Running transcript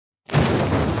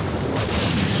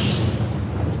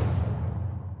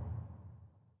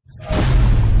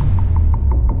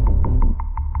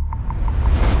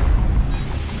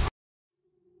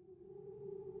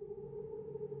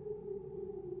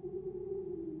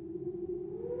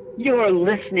You're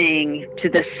listening to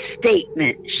The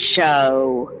Statement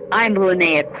Show. I'm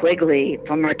Linnea Quigley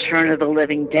from Return of the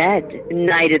Living Dead,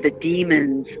 Night of the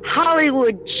Demons,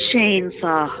 Hollywood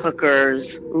Chainsaw Hookers.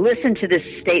 Listen to The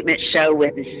Statement Show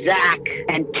with Zach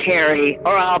and Terry,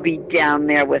 or I'll be down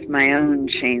there with my own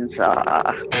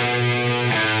chainsaw.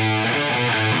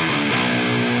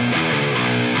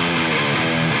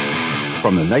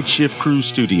 From the Night Shift Crew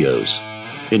Studios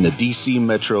in the DC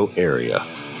metro area,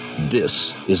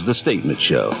 this is The Statement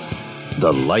Show.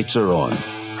 The lights are on.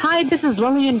 Hi, this is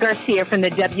Lillian Garcia from the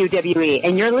WWE,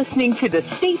 and you're listening to The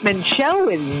Statement Show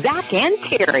with Zach and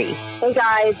Terry. Hey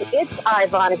guys, it's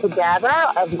Ivana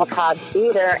Kadabra of Macabre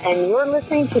Theater, and you're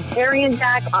listening to Terry and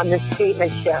Zach on The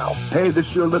Statement Show. Hey, this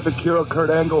is your Olympic hero,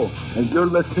 Kurt Angle, and you're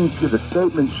listening to The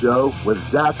Statement Show with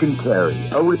Zach and Terry.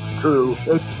 Oh, it's true.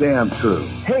 It's damn true.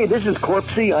 Hey, this is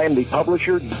Corpsey. I am the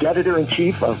publisher,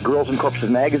 editor-in-chief of Girls and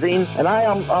Corpses magazine, and I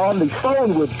am on the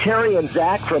phone with Terry and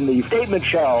Zach from The Statement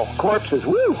Show. Corpses,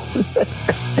 woo!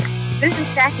 This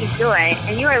is Jackie Joy,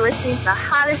 and you are listening to the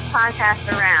hottest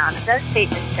podcast around, The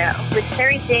Statement Show, with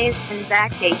Terry James and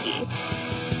Zach Jakey.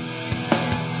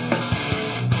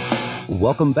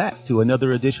 Welcome back to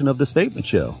another edition of The Statement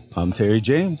Show. I'm Terry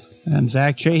James. And I'm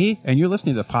Zach Chahee, and you're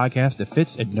listening to the podcast that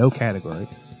fits in no category.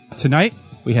 Tonight,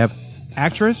 we have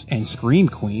actress and scream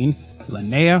queen,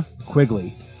 Linnea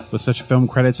Quigley, with such film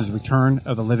credits as Return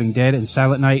of the Living Dead and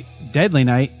Silent Night, Deadly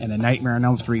Night, and A Nightmare on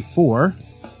Elm Street 4.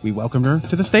 We welcomed her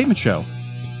to The Statement Show.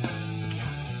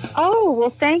 Oh, well,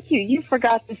 thank you. You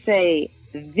forgot to say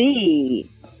the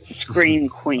scream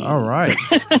queen. All right.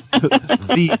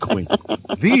 The queen.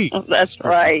 The. That's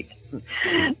right.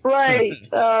 Right.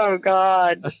 Oh,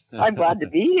 God. I'm glad to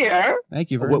be here.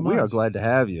 Thank you very much. We are glad to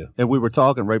have you. And we were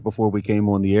talking right before we came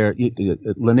on the air.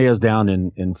 Linnea's down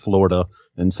in Florida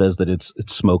and says that it's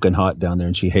smoking hot down there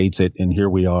and she hates it. And here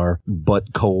we are,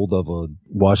 butt cold of a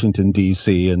Washington,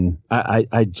 D.C. And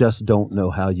I just don't know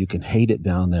how you can hate it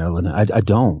down there, Linnea. I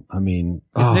don't. I mean.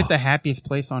 Isn't it the happiest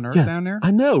place on earth down there?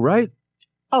 I know, right?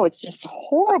 Oh, it's just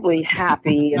horribly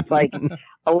happy. It's like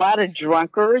a lot of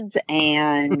drunkards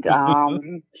and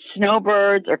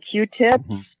snowbirds or Q-tips.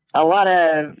 Mm-hmm. A lot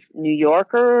of New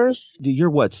Yorkers. You're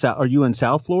what? Are you in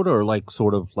South Florida or like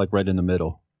sort of like right in the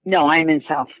middle? No, I'm in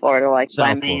South Florida, like South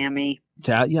by Florida. Miami.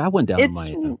 Yeah, I went down to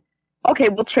Miami. Okay,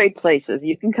 we'll trade places.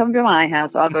 You can come to my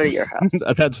house. I'll go to your house.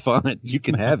 That's fine. You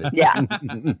can have it. Yeah.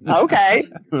 Okay.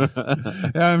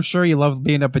 I'm sure you love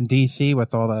being up in D.C.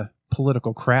 with all the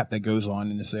political crap that goes on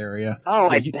in this area. Oh,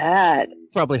 I bet.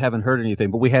 Probably haven't heard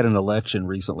anything, but we had an election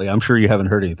recently. I'm sure you haven't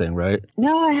heard anything, right?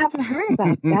 No, I haven't heard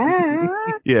about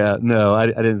that. Yeah, no, I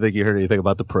didn't think you heard anything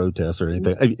about the protests or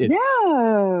anything.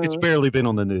 No. It's barely been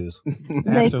on the news.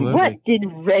 Absolutely. What, did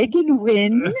Reagan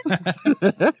win?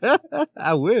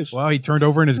 I wish. Well, he turned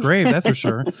over in his grave, that's for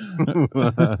sure.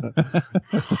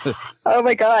 Oh,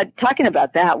 my God. Talking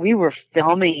about that, we were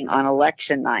filming on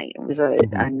election night. It was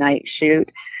a night shoot.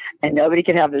 And nobody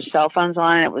could have their cell phones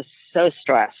on. It was so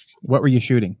stressed. What were you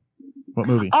shooting? What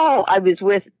movie? Oh, I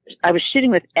was shooting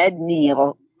with Ed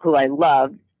Neal, who I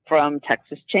loved from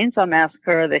Texas Chainsaw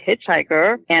Massacre, The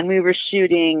Hitchhiker, and we were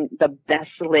shooting The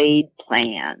Best Laid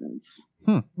Plans.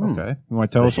 Okay. You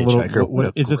want to tell us a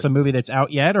little? Is this a movie that's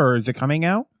out yet, or is it coming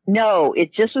out? No,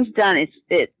 it just was done.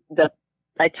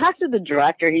 I talked to the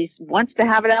director. He wants to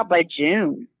have it out by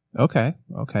June. Okay.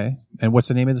 And what's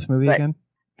the name of this movie again?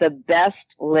 The Best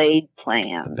Laid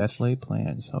Plans. The Best Laid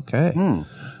Plans. Okay.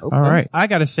 All right. I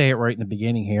got to say it right in the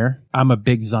beginning here. I'm a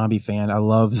big zombie fan. I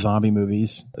love zombie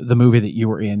movies. The movie that you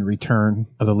were in, Return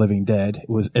of the Living Dead,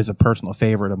 is a personal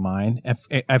favorite of mine.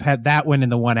 I've had that one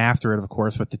and the one after it, of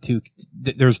course, with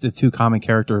there's the two common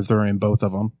characters that are in both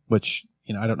of them, which,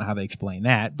 I don't know how they explain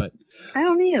that, but I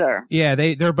don't either. Yeah,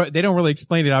 they don't really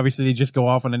explain it. Obviously, they just go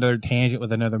off on another tangent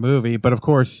with another movie. But of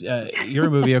course, your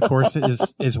movie, of course,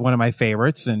 is one of my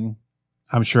favorites, and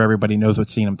I'm sure everybody knows what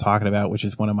scene I'm talking about, which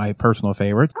is one of my personal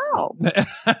favorites. Oh,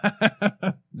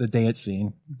 the dance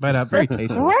scene, but very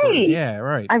tasteful. Great. Yeah,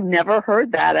 right. I've never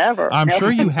heard that ever. I'm sure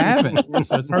you haven't.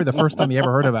 So it's probably the first time you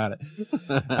ever heard about it.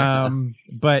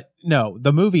 But no,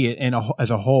 the movie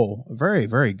as a whole, very,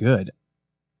 very good.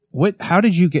 How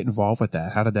did you get involved with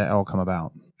that? How did that all come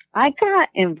about? I got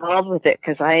involved with it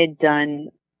because I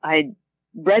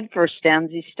read for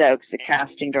Stanley Stokes, the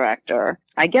casting director.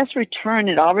 I guess Return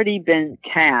had already been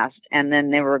cast, and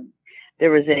then there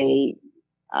was a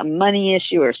money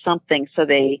issue or something, so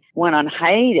they went on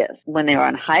hiatus. When they were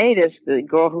on hiatus, the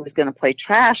girl who was going to play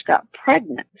Trash got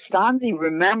pregnant. Stanley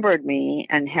remembered me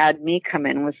and had me come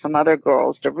in with some other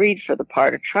girls to read for the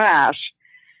part of Trash.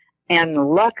 And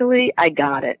luckily, I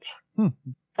got it.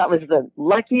 That was the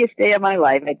luckiest day of my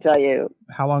life, I tell you.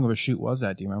 How long of a shoot was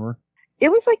that? Do you remember? It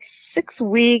was like 6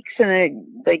 weeks and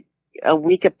a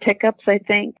week of pickups, I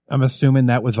think. I'm assuming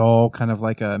that was all kind of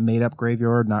like a made-up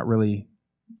graveyard, not really,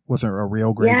 wasn't a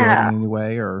real graveyard in any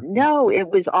way, or? No, it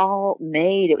was all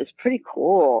made. It was pretty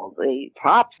cool. The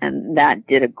props and that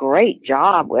did a great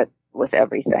job with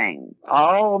everything.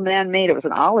 All man-made. It was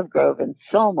an olive grove in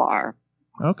Sylmar.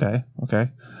 Okay.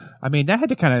 I mean, that had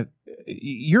to kind of,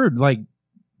 you're like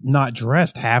not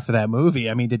dressed half of that movie.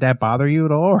 I mean, did that bother you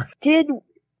at all? Did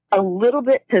a little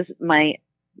bit, because my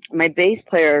bass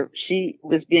player, she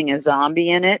was being a zombie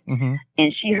in it,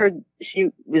 and she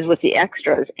was with the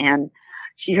extras, and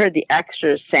she heard the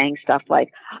extras saying stuff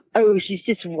like, "Oh, she's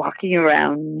just walking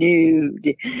around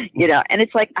nude," and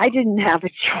it's like, I didn't have a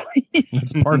choice.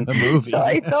 It's part of the movie. So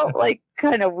I felt like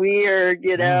kind of weird,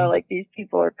 like these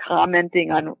people are commenting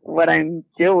on what I'm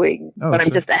doing, but I'm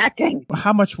just acting.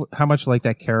 How much like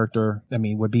that character? I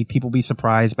mean, would people be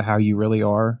surprised by how you really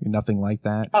are? You're nothing like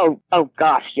that. Oh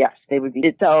gosh, yes, they would be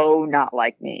so not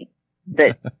like me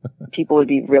that people would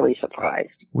be really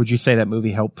surprised. Would you say that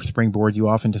movie helped springboard you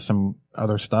off into some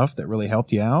other stuff that really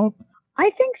helped you out? I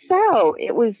think so.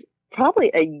 It was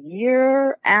probably a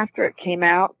year after it came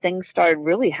out, things started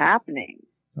really happening.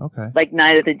 Okay. Like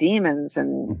Night of the Demons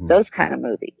and those kind of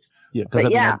movies.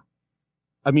 Yeah.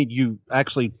 I mean, you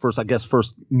actually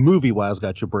first movie wise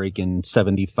got your break in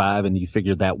 75 and you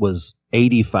figured that was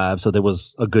 85. So there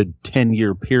was a good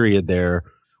 10-year period there.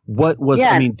 What was,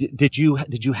 I mean, did you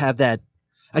have that,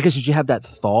 I guess, did you have that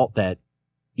thought that,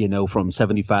 from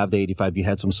 75 to 85, you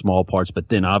had some small parts, but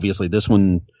then obviously this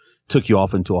one took you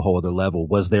off into a whole other level.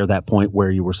 Was there that point where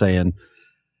you were saying,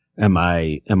 am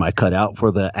I cut out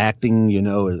for the acting?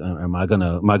 Am I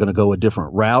gonna go a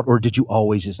different route? Or did you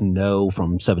always just know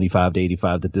from 75 to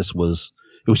 85 that it was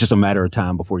just a matter of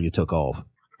time before you took off?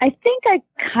 I think I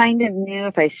kind of knew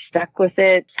if I stuck with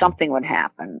it, something would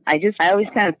happen. I always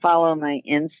kind of follow my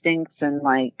instincts and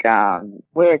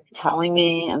where it's telling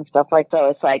me and stuff like that.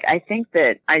 It's like, I think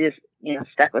that I just,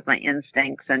 stuck with my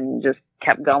instincts and just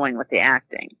kept going with the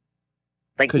acting.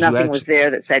 Like nothing was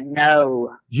there that said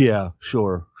no. Yeah,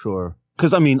 sure.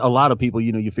 Cause I mean, a lot of people,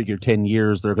 you figure 10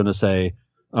 years, they're going to say,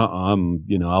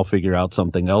 I'll figure out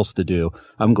something else to do.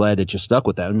 I'm glad that you stuck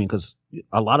with that. I mean, because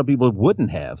a lot of people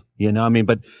wouldn't have,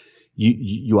 but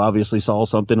you obviously saw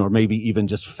something, or maybe even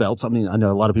just felt something. I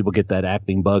know a lot of people get that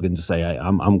acting bug and just say,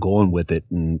 I'm going with it,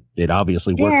 and it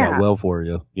obviously worked out well for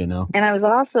you, And I was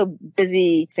also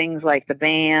busy things like the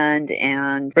band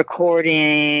and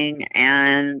recording,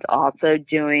 and also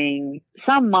doing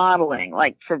some modeling,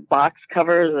 like for box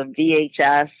covers of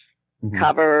VHS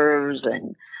covers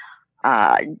and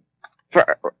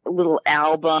for little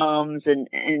albums,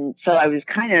 and so I was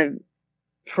kind of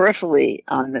peripherally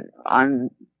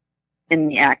in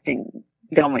the acting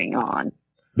going on.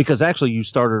 Because actually you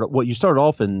started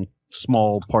off in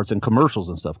small parts in commercials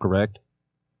and stuff, correct?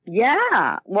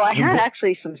 Yeah. Well, I had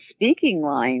actually some speaking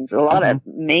lines, a lot of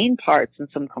main parts in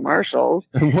some commercials.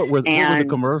 And what were the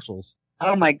commercials?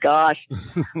 Oh my gosh.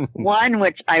 One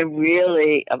which I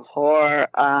really abhor,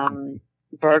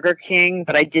 Burger King,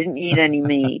 but I didn't eat any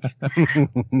meat.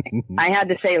 I had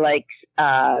to say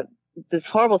this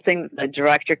horrible thing that the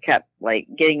director kept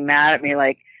getting mad at me,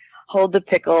 hold the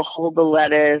pickle, hold the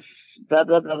lettuce, blah,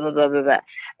 blah, blah, blah, blah, blah, blah.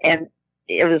 And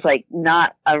it was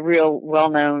not a real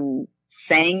well-known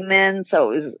saying then.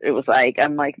 So it was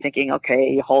I'm thinking,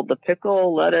 okay, hold the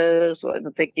pickle, lettuce,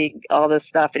 I'm thinking all this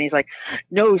stuff. And he's like,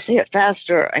 no, say it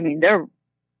faster. I mean, they're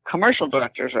commercial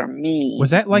directors are mean. Was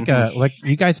that like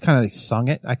you guys kind of sung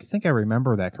it? I think I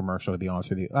remember that commercial, to be honest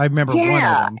with you. I remember one of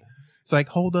them. It's like,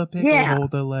 hold the pickle,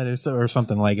 hold the lettuce, or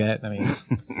something like that. I mean,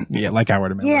 yeah, like I would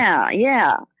remember.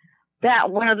 Yeah.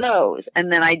 That one of those.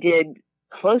 And then I did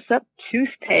Close Up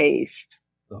Toothpaste.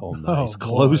 Oh, nice.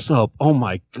 Close Up. Oh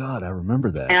my God. I remember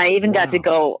that. And I even got to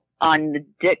go on the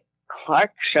Dick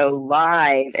Clark show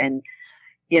live, and,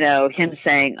 him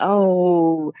saying,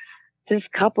 oh, this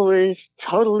couple is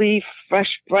totally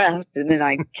fresh breath, and then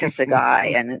I kiss a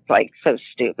guy, and it's so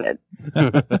stupid.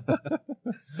 But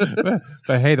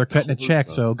hey, they're cutting a check,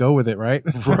 so go with it, right?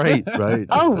 Right.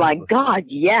 Oh my God,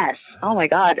 yes. Oh my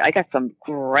God, I got some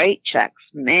great checks,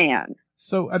 man.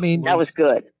 So I mean, that was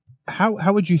good.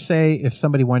 How would you say if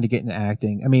somebody wanted to get into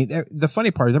acting? I mean, the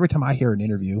funny part is every time I hear an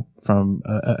interview from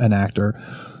an actor,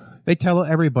 they tell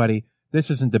everybody this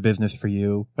isn't the business for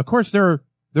you. Of course, they're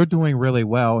doing really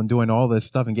well and doing all this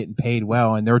stuff and getting paid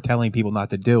well, and they're telling people not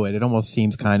to do it. It almost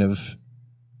seems kind of,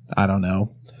 I don't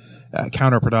know.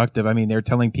 counterproductive. I mean, they're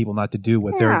telling people not to do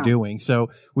what they're doing. So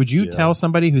would you tell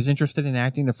somebody who's interested in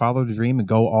acting to follow the dream and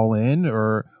go all in,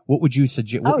 or what would you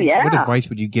suggest? What advice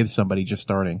would you give somebody just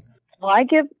starting? Well, I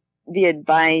give the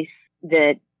advice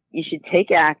that you should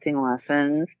take acting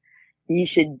lessons. You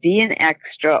should be an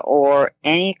extra or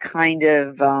any kind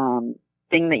of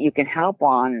thing that you can help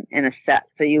on in a set,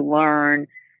 so you learn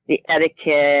the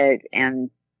etiquette and,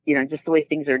 you know, just the way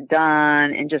things are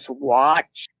done, and just watch.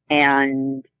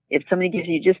 And if somebody gives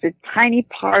you just a tiny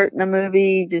part in a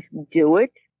movie, just do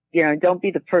it. You know, don't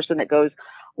be the person that goes,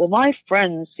 well, my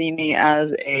friends see me as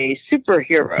a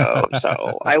superhero,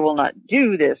 so I will not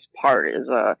do this part as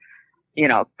a, you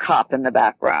know, cop in the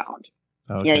background.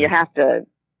 Okay. You know, you have to,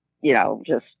 you know,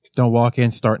 just don't walk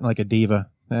in starting like a diva.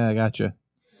 I gotcha.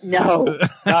 No,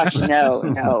 gosh,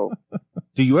 no.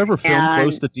 Do you ever film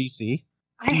close to DC?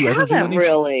 I haven't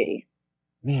really.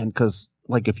 Man, because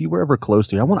like if you were ever close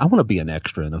to, I want to be an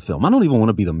extra in a film. I don't even want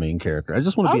to be the main character. I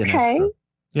just want to be an extra.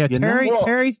 Yeah,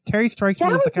 Terry strikes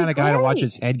me as the kind of guy to watch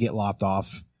his head get lopped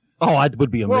off. Oh, it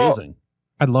would be amazing.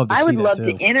 I'd love to see that too. I would love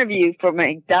to interview for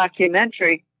my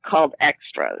documentary called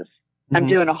Extras. Mm-hmm. I'm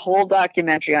doing a whole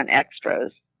documentary on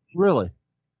extras. Really?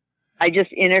 I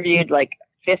just interviewed like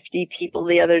 50 people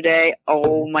the other day.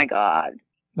 Oh my God.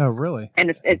 Oh, really?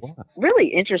 And it's really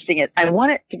interesting. I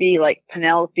want it to be like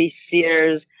Penelope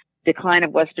Sears' Decline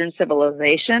of Western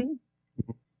Civilization.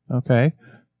 Okay.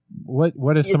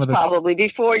 What is some of the probably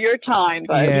before your time,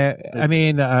 but yeah, I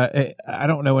mean, I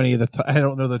don't know any of the. I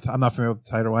don't know I'm not familiar with the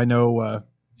title. I know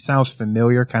sounds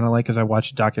familiar, kind of like because I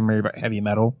watched a documentary about heavy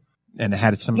metal, and it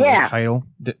had some of the title,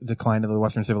 Decline of the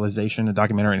Western Civilization, a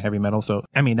documentary on heavy metal. So,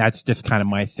 I mean, that's just kind of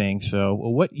my thing. So,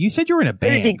 what you said you were in a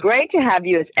band? It'd be great to have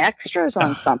you as extras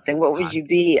on something. What would you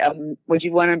be? Would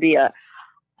you want to be a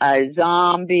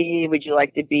zombie? Would you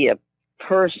like to be a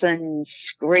person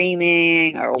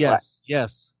screaming or what?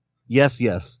 Yes.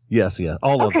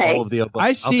 All of the above.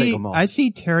 I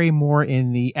see Terry more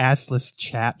in the assless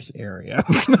chaps area.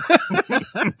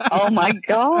 Oh my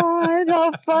God.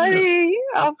 How funny.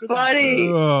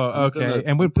 Oh, okay.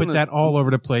 And we'd put that all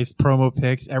over the place. Promo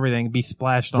pics, everything be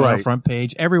splashed on our front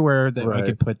page everywhere that we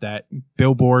could put that.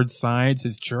 Billboard signs,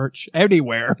 his church,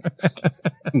 anywhere.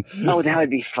 Oh, that would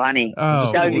be funny. Oh,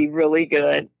 that would be really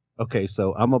good. Okay.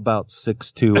 So I'm about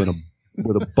 6'2" and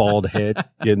with a bald head,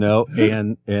 you know,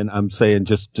 and I'm saying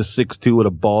just 6'2" with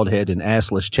a bald head and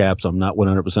assless chaps. I'm not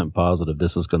 100% positive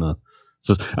this is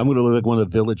I'm gonna look like one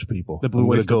of the village people. The Blue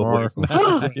Oyster Bar.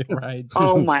 Right.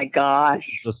 Oh my gosh.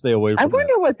 Just stay away from I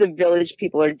wonder what the village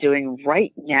people are doing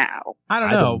right now. I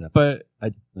don't know. But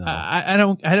I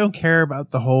don't care about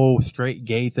the whole straight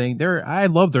gay thing. I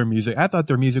love their music. I thought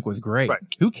their music was great. Right.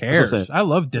 Who cares? I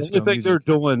love disco music.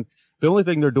 The only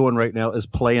thing they're doing right now is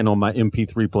playing on my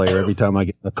MP3 player every time I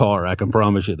get in the car. I can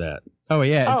promise you that. Oh,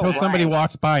 yeah. Until somebody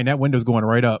walks by and that window's going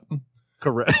right up.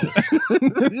 Correct.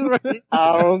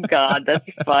 Oh, God. That's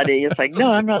funny. It's like,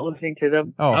 no, I'm not listening to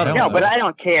them. Oh, no, but I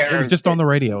don't care. It was just on the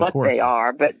radio, of course. They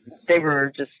are, but they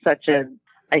were just such a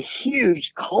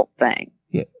huge cult thing.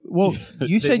 Yeah. Well,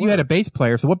 you said you had a bass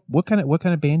player. So what kind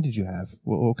of band did you have?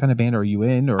 What kind of band are you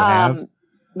in or have?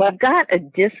 Well, I've got a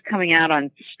disc coming out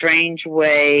on Strange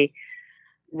Way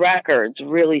Records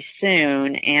really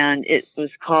soon, and it was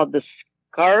called The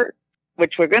Skirt,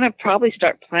 which we're going to probably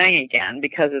start playing again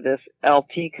because of this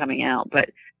LP coming out. But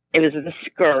it was The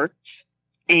Skirts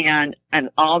and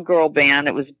an all-girl band.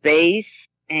 It was bass,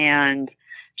 and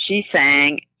she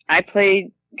sang. I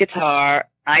played guitar.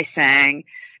 I sang,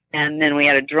 and then we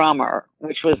had a drummer,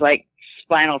 which was like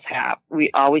Spinal Tap.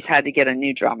 We always had to get a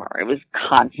new drummer. It was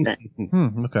constant.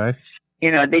 Okay.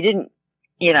 You know, they didn't,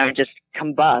 just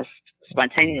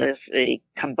spontaneously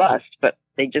combust, but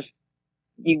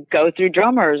you go through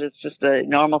drummers. It's just a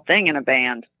normal thing in a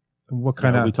band. What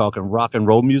kind of? Are we talking rock and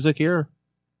roll music here?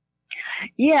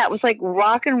 Yeah, it was like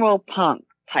rock and roll punk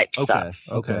type stuff.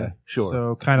 Okay, sure.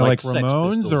 So kind of like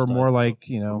Ramones or more like,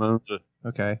 Ramones.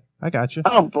 Okay, I got you.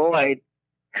 Oh boy.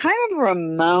 Kind of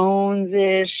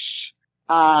Ramones-ish,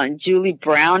 Julie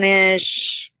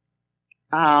Brownish.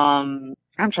 I'm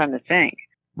trying to think.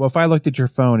 Well, if I looked at your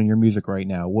phone and your music right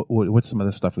now, what's some of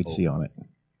the stuff we'd see on it?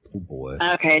 Oh boy.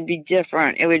 Okay, it'd be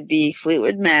different. It would be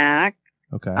Fleetwood Mac.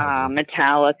 Okay.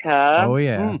 Metallica. Oh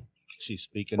yeah. She's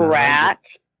speaking. Rat.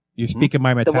 You're speaking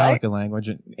my Metallica language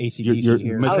and AC/DC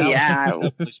here. Oh yeah.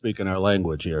 Speaking our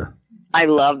language here. I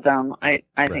love them. I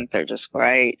think they're just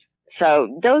great.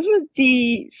 So those would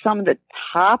be some of the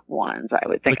top ones, I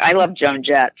would think. I love Joan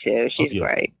Jett too. She's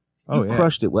great. You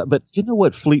crushed it. But you know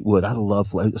what, Fleetwood, I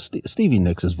love Stevie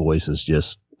Nicks' voice is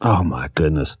just, oh my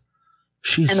goodness.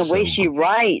 And the way she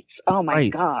writes, oh my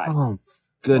God.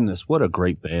 goodness, what a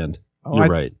great band. Oh, You're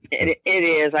right. It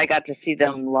is. I got to see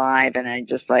them live, and I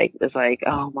just was like,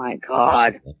 oh my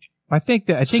God. I think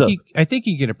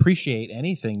you can appreciate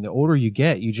anything. The older you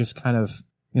get, you just kind of,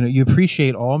 you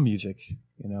appreciate all music.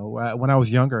 When I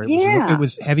was younger, it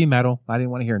was heavy metal. I didn't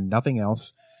want to hear nothing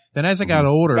else. Then as I got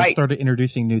older, I started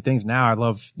introducing new things. Now I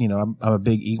love, I'm a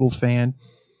big Eagles fan,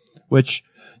 which,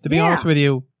 to be honest with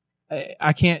you,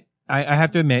 I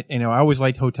have to admit, I always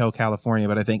liked Hotel California,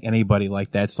 but I think anybody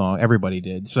liked that song. Everybody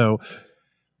did. So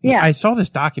I saw this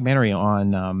documentary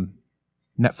on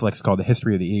Netflix called The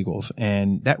History of the Eagles,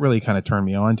 and that really kind of turned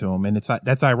me on to them. And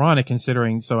that's ironic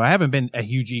considering, so I haven't been a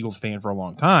huge Eagles fan for a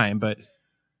long time, but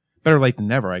better late than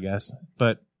never, I guess.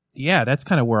 But yeah, that's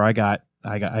kind of where I got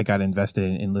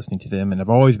invested in listening to them, and I've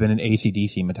always been an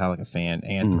AC/DC Metallica fan.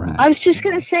 Anthrax. I was just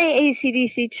going to say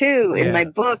AC/DC too. In my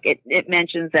book, it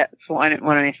mentions that's one of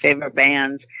my favorite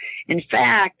bands. In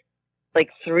fact, like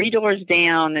 3 doors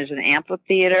down, there's an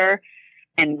amphitheater,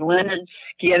 and Leonard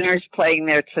Skinner's playing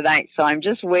there tonight. So I'm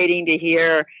just waiting to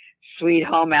hear "Sweet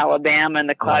Home Alabama" and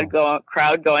the crowd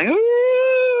going.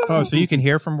 Ooh! Oh, so you can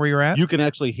hear from where you're at? You can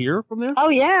actually hear from there? Oh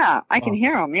yeah, I can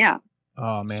hear them. Yeah.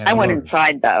 Oh man, I went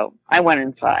inside though.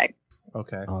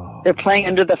 Okay. Oh. They're playing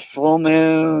under the full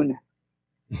moon.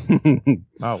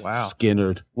 Oh wow,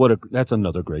 Skinnerd. That's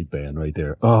another great band right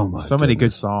there. Oh my! So many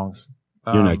good songs.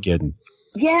 You're not kidding.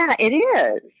 Yeah, it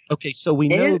is. Okay, so we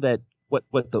know that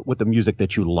what the music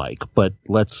that you like, but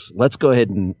let's go ahead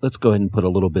and put a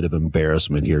little bit of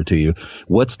embarrassment here to you.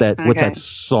 What's that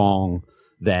song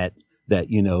that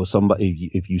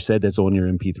somebody, if you said that's on your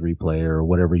MP3 player or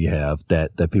whatever you have,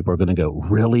 that people are going to go,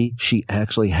 really? She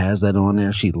actually has that on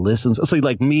there? She listens? So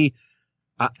like me,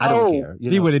 I don't care.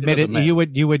 You would admit it.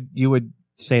 You would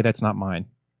say that's not mine.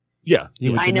 Yeah.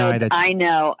 You would deny that. I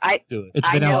know. It's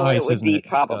Vanilla Ice, isn't it?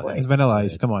 Probably. It's Vanilla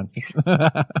Ice. Come on.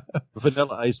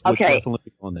 Vanilla Ice would definitely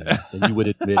be on there. And you would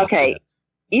admit okay. it.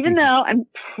 Even though I'm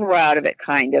proud of it,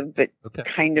 kind of, but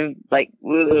kind of like,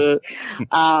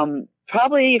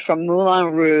 probably from Moulin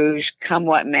Rouge, Come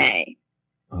What May.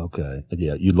 Okay.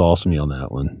 Yeah, you lost me on that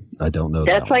one. I don't know.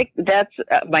 That's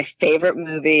my favorite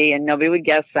movie, and nobody would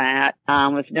guess that.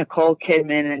 With Nicole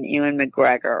Kidman and Ewan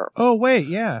McGregor. Oh wait,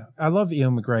 yeah, I love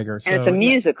Ewan McGregor. And it's a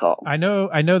musical. I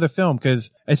know the film because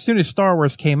as soon as Star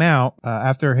Wars came out,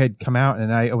 after it had come out,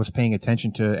 and I was paying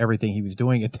attention to everything he was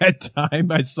doing at that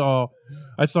time, I saw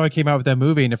he came out with that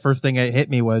movie, and the first thing that hit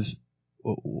me was,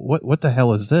 what the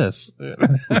hell is this?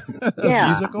 A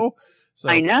musical? So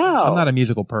I know. I'm not a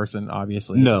musical person,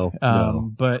 obviously. No.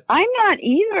 But I'm not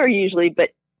either usually, but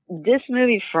this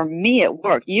movie for me it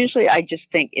worked. Usually I just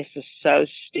think it's just so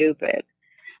stupid.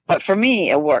 But for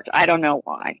me it worked. I don't know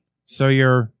why. So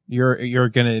you're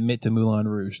going to admit to Moulin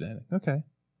Rouge then. Okay.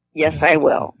 Yes, I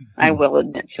will. I will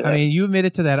admit to it. I mean, you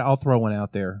admitted to that. I'll throw one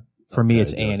out there. For me,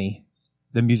 it's Annie,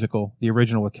 the musical, the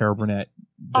original with Carol Burnett.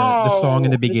 The song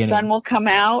in the beginning. The sun will come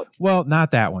out. Well,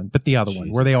 not that one, but the other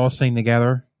one where they all sing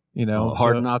together.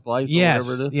 Hard Knock Life. Yes,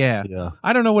 or whatever it is. Yeah.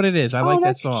 I don't know what it is. I like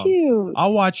that song. Cute.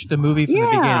 I'll watch the movie from the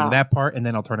beginning, that part, and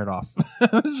then I'll turn it off.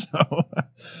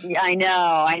 Yeah, I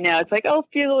know. It's like,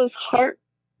 feel his heart.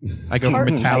 I go from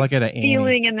Metallica to Annie.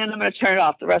 Feeling, and then I'm going to turn it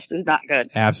off. The rest is not good.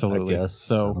 Absolutely. I guess.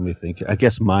 So let me think. I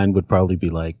guess mine would probably be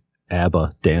like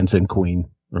ABBA, Dancing Queen,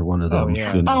 or one of them. Oh,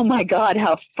 yeah. Oh my God,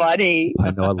 how funny!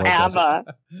 I know. I love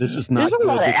ABBA. This is not. There's a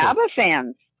lot of ABBA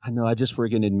fans. I know. I just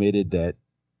freaking admitted that.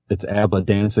 It's ABBA,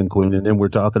 Dancing Queen, and then we're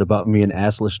talking about me and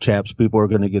assless chaps. People are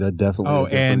going to get a definitely. Oh,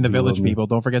 and the Village People.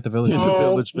 Don't forget the Village People.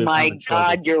 Oh my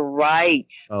God, you're right.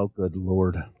 Oh, good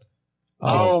Lord.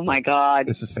 Oh my God,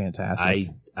 this is fantastic.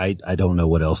 I don't know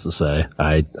what else to say.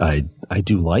 I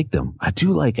do like them. I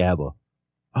do like ABBA.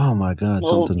 Oh my God,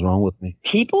 something's wrong with me.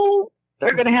 People,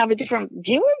 they're going to have a different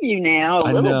view of you now,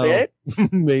 a little bit.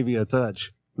 Maybe a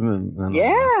touch.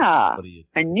 Yeah,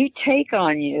 a new take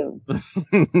on you.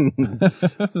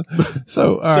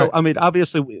 So I mean,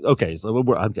 obviously, so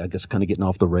we're I guess kind of getting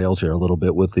off the rails here a little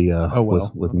bit with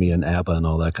the with me and ABBA and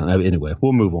all that kind of. Anyway,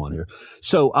 we'll move on here.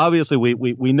 So obviously,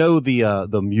 we know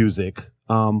the music.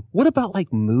 What about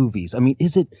like movies? I mean,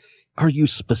 are you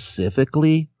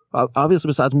specifically obviously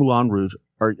besides Moulin Rouge?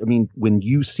 When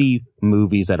you see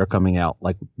movies that are coming out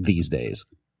like these days,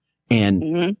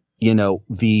 and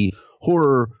the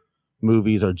horror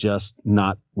movies are just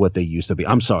not what they used to be.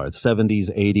 I'm sorry. The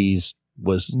 70s, 80s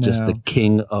was just the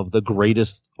king of the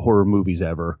greatest horror movies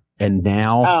ever. And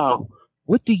now,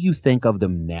 what do you think of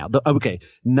them now? I'm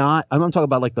not talking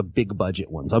about like the big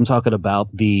budget ones. I'm talking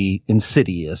about the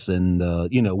Insidious and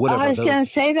whatever. I was going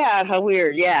to say that. How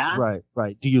weird. Yeah.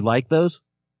 Right. Do you like those?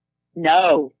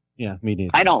 No. Yeah, me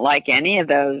neither. I don't like any of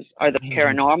those or the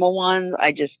paranormal ones.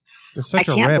 There's such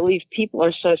I a can't rip. believe people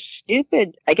are so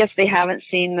stupid. I guess they haven't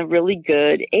seen the really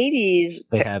good 80s,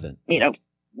 They haven't.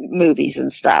 Movies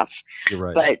and stuff. You're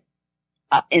right.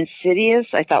 But Insidious,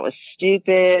 I thought was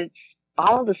stupid. It's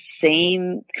all the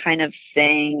same kind of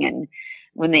thing. And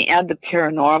when they add the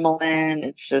paranormal in,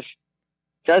 it just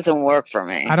doesn't work for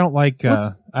me. I don't like,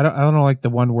 I don't like the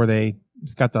one where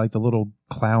it's got the little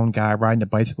clown guy riding a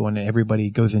bicycle and everybody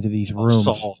goes into these rooms.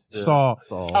 Saw.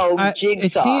 Oh,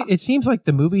 Jigsaw. It seems like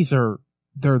the movies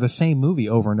they're the same movie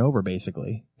over and over,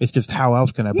 basically. It's just how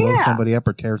else can I blow somebody up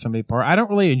or tear somebody apart? I don't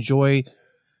really enjoy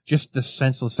just the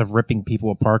senseless of ripping people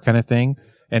apart kind of thing.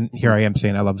 And here I am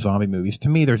saying I love zombie movies. To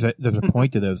me, there's a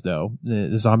point to those, though.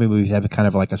 The zombie movies have kind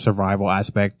of like a survival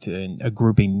aspect and a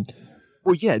grouping.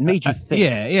 Well, yeah, it made you think.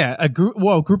 Yeah. A group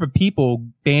of people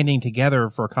banding together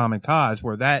for a common cause,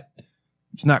 where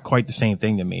it's not quite the same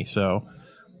thing to me. So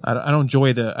I don't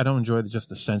enjoy just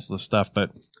the senseless stuff, but.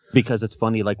 Because it's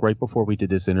funny, like right before we did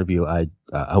this interview, I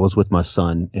was with my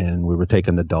son and we were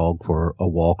taking the dog for a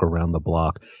walk around the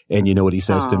block. And you know what he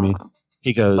says to me?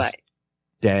 He goes, What?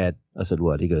 Dad, I said,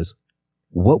 what? He goes,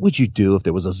 what would you do if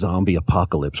there was a zombie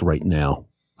apocalypse right now?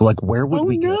 Like, where would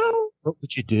we go? What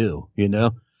would you do? You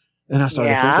know? And I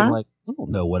started thinking, like, I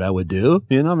don't know what I would do.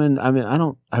 You know,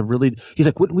 he's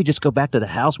like, wouldn't we just go back to the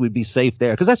house? We'd be safe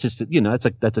there. Cause that's just,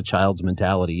 that's a child's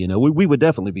mentality. You know, we would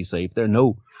definitely be safe there.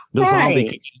 No zombie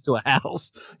could get into a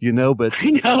house, but I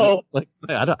know. Like,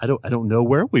 I don't know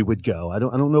where we would go. I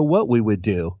don't know what we would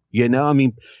do,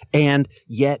 and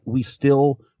yet we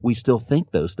still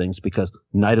think those things because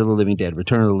Night of the Living Dead,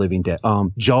 Return of the Living Dead,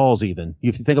 Jaws, even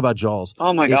if you think about Jaws.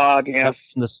 Oh my God.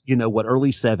 Yes. In the,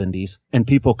 early 70s, and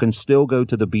people can still go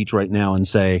to the beach right now and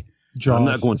say, Jaws. I'm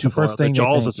not going too far.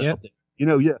 Jaws is out there.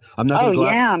 I'm not going to go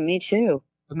out. Oh yeah, me too.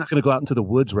 I'm not going to go out into the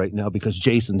woods right now because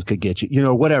Jason's could get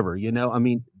you, whatever, but now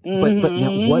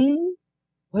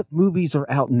what movies are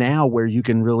out now where you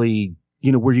can really,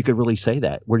 where you could really say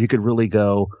that, where you could really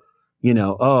go,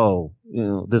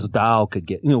 this doll could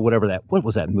get, whatever what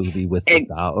was that movie with the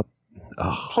doll?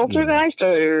 Poltergeist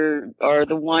or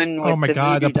the one with oh my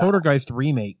God, the doll? Poltergeist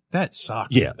remake. That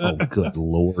sucked. Yeah. Oh, good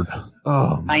Lord.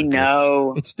 Oh, I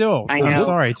know. It's still, I'm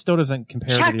sorry, it still doesn't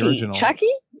compare to the original.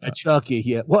 Chucky,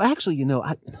 yeah. Well, actually,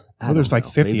 there's like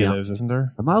 50 of those, isn't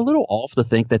there? Am I a little off to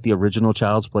think that the original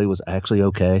Child's Play was actually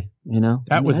okay?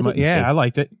 That was I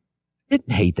liked it.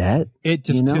 Didn't hate that. It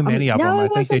just too many of them. I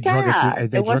think they drug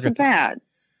it. It wasn't bad.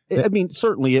 I mean,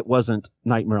 certainly it wasn't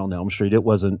Nightmare on Elm Street. It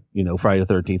wasn't, Friday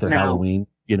the 13th or Halloween,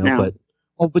 No.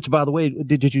 but by the way,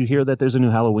 did you hear that there's a new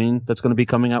Halloween that's going to be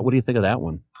coming out? What do you think of that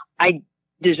one?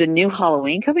 There's a new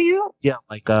Halloween coming out? Yeah,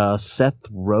 like Seth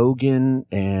Rogen,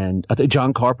 and I think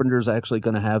John Carpenter's actually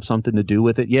going to have something to do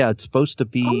with it. Yeah, it's supposed to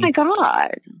be. Oh my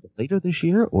God! Later this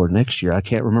year or next year? I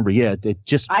can't remember. Yeah, it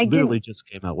just literally just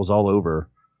came out. It was all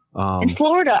over. In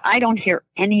Florida, I don't hear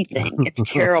anything.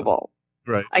 It's terrible.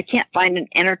 Right. I can't find an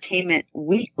Entertainment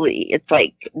Weekly. It's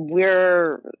like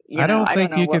I don't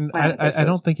think you can. I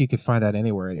don't think you can find that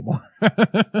anywhere anymore.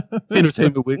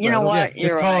 Entertainment Weekly. You know what?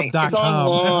 It's called right.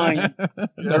 .com.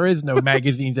 There is no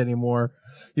magazines anymore.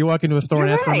 You walk into a store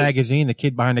and ask for a magazine, the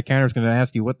kid behind the counter is going to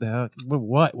ask you, "What the hell?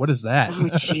 What is that?" Oh,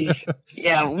 jeez.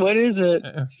 Yeah, what is it?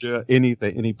 Yeah,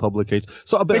 any publication.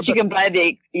 So, but you can buy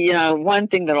one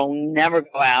thing that'll never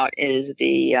go out is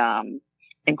the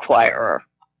Inquirer.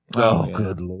 Oh, yeah.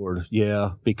 Good Lord. Yeah.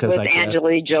 Because with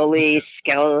Angelina Jolie,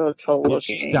 skeletal looking.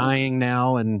 She's dying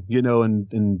now, and,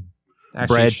 and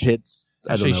actually, Brad Pitt's.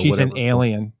 Actually, she's an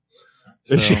alien.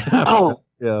 So. Oh.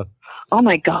 Yeah. Oh,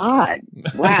 my God.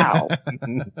 Wow.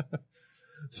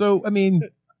 So, I mean,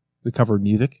 we covered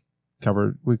music.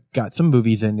 We got some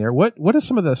movies in there. What is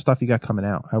some of the stuff you got coming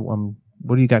out?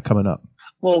 What do you got coming up?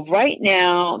 Well, right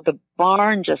now, The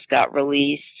Barn just got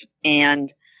released,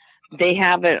 and they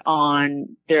have it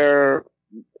on their,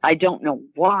 I don't know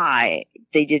why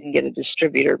they didn't get a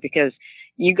distributor, because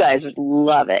you guys would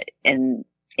love it and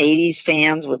 80s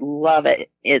fans would love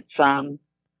it. It's on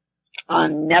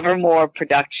Nevermore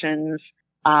Productions,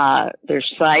 their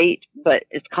site, but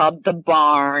it's called The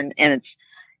Barn, and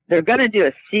they're going to do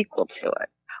a sequel to it,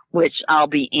 which I'll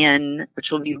be in, which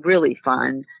will be really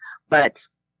fun, but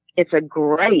it's a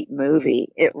great movie.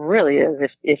 It really is.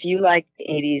 If you like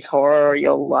 80s horror,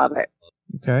 you'll love it.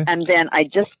 Okay. And then I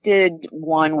just did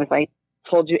one with, I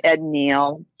told you, Ed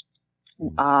Neal,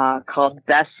 called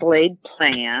Best Laid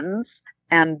Plans.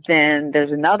 And then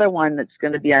there's another one that's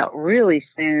going to be out really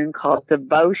soon called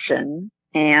Devotion.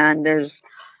 And there's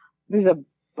a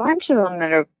bunch of them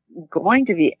that are going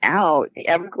to be out. The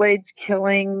Everglades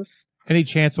Killings. Any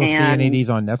chance we'll see any of these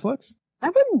on Netflix? I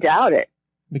wouldn't doubt it.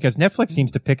 Because Netflix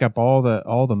seems to pick up all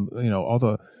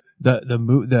the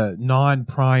the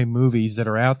non-prime movies that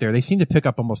are out there, they seem to pick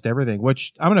up almost everything,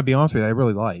 which I'm going to be honest with you, I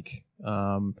really like.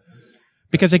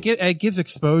 Because it gives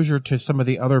exposure to some of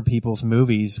the other people's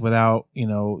movies without,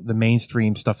 the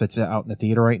mainstream stuff that's out in the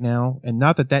theater right now. And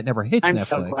not that never hits I'm Netflix.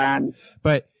 So glad.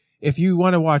 But if you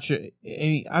want to watch it,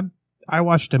 I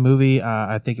watched a movie,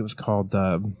 I think it was called,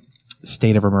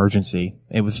 State of Emergency.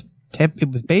 It was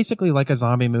basically like a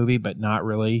zombie movie, but not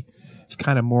really. It's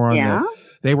kind of more on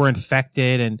they were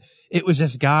infected, and it was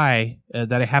this guy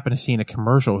that I happened to see in a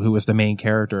commercial who was the main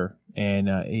character.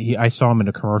 And I saw him in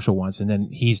a commercial once, and then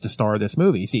he's the star of this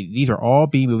movie. See, these are all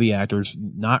B-movie actors,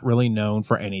 not really known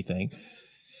for anything.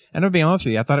 And to be honest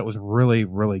with you, I thought it was really,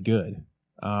 really good.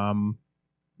 The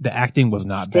acting was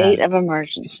not bad.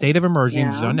 State of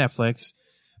Emergency is on Netflix,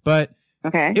 but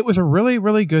it was a really,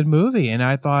 really good movie. And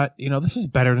I thought, this is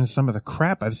better than some of the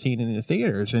crap I've seen in the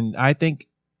theaters. And I think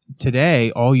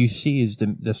today, all you see is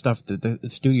the stuff that the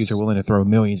studios are willing to throw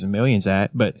millions and millions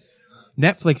at, but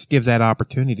Netflix gives that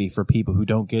opportunity for people who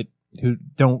don't get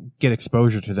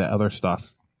exposure to the other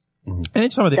stuff. Mm-hmm. And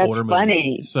it's some of the older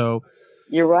movies. So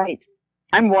you're right.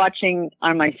 I'm watching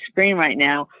on my screen right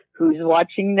now who's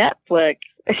watching Netflix.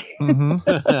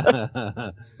 Mm-hmm.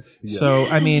 So,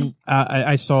 I mean,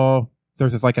 I saw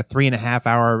there's like a 3.5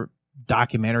 hour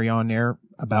documentary on there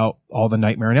about all the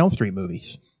Nightmare on Elm Street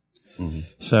movies. Mm-hmm.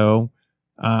 So,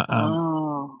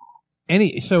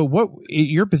 so what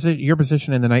your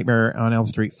position in the Nightmare on Elm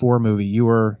Street 4 movie? You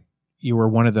were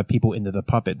one of the people into the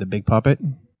puppet, the big puppet?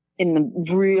 In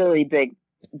the really big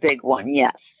one,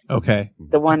 yes. Okay.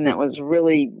 The one that was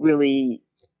really, really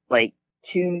like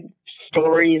 2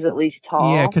 stories at least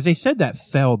tall. Yeah, because they said that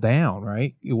fell down,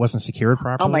 right? It wasn't secured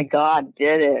properly. Oh my God,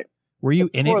 did it? Were you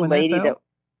in it when that fell?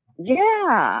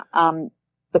 Yeah.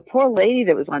 The poor lady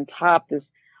that was on top, this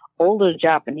older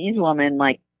Japanese woman,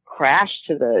 like crashed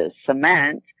to the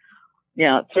cement,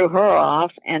 threw her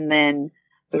off. And then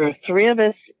there were 3 of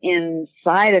us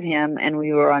inside of him, and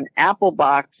we were on apple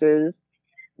boxes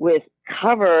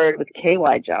covered with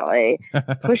KY jelly,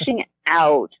 pushing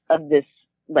out of this,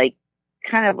 like,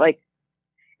 kind of like,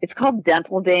 it's called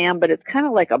dental dam, but it's kind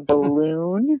of like a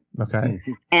balloon. Okay.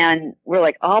 And we're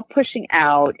like all pushing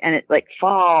out, and it like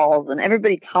falls, and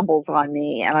everybody tumbles on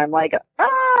me. And I'm like,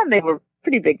 they were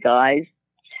pretty big guys.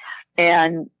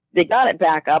 And they got it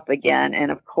back up again.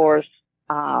 And of course,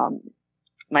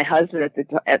 my husband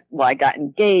I got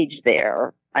engaged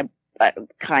there. I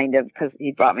kind of, because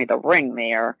he brought me the ring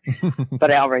there,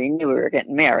 but I already knew we were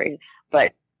getting married.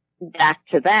 But back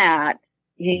to that,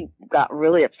 he got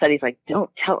really upset. He's like, "Don't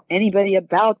tell anybody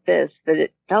about this, that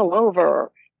it fell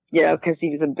over," because he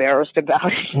was embarrassed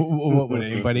about it. What would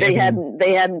anybody? They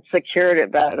hadn't secured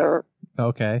it better.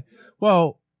 Okay.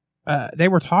 Well, they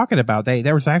were talking about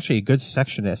there was actually a good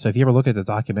section of it. So if you ever look at the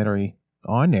documentary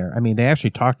on there, I mean,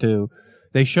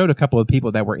 they showed a couple of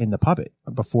people that were in the puppet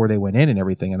before they went in and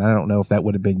everything. And I don't know if that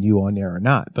would have been you on there or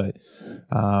not, but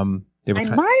they were.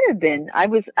 I might have been. I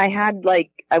was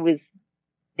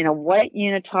in a white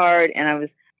unitard, and I was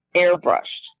airbrushed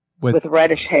with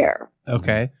reddish hair.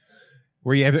 Okay.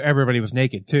 Everybody was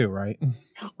naked too, right?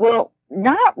 Well,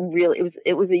 not really.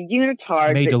 It was a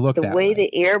unitard. Made to look the that way way.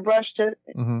 they airbrushed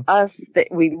us, that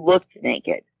we looked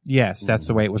naked. Yes, that's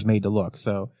the way it was made to look.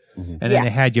 So, and then they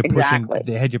had you pushing. Exactly.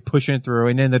 They had you pushing through,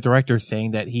 and then the director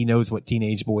saying that he knows what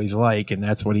teenage boys like, and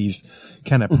that's what he's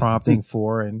kind of prompting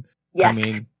for. And yes. I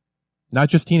mean, not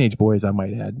just teenage boys, I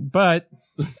might add, but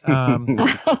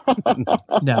no,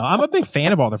 I'm a big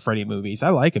fan of all the Freddy movies. I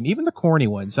like them, even the corny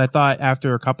ones. I thought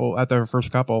after the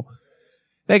first couple,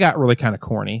 they got really kind of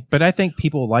corny, but I think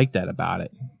people like that about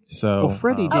it. So,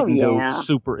 Freddy didn't go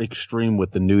super extreme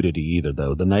with the nudity either,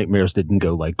 though. The nightmares didn't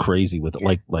go like crazy with it,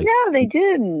 like. No, they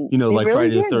didn't. They like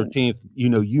really Friday the 13th.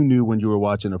 You knew when you were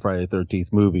watching a Friday the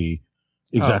 13th movie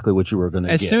exactly what you were going to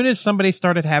get. As soon as somebody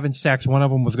started having sex, one of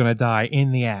them was going to die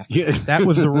in the act. Yeah. That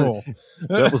was the rule.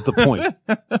 That was the point.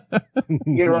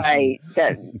 You're right.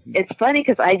 It's funny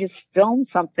because I just filmed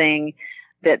something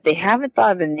that they haven't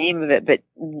thought of the name of it, but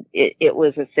it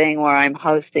was a thing where I'm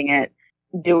hosting it,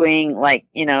 doing like,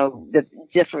 the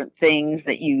different things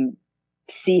that you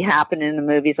see happen in the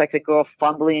movies, like the girl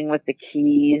fumbling with the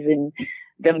keys and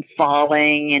them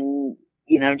falling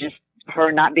and, just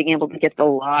her not being able to get the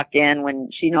lock in when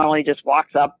she normally just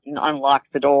walks up and unlocks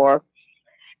the door.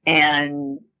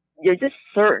 And you're just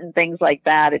certain things like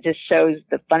that. It just shows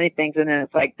the funny things. And then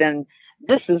it's like, then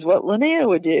this is what Linnea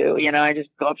would do. I just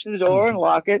go up to the door and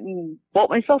lock it and bolt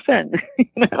myself in,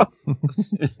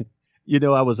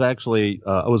 I was actually,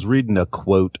 I was reading a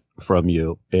quote from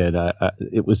you, and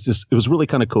it was really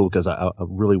kind of cool because I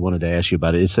really wanted to ask you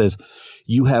about it. It says,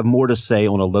 "You have more to say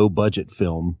on a low budget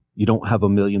film, you don't have a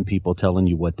million people telling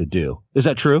you what to do. Is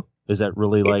that true? Is that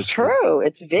really It's true.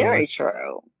 It's very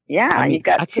true. Yeah, I mean, you've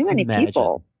got I too can many imagine.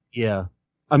 people. Yeah.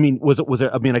 I mean, was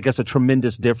there, I mean, I guess a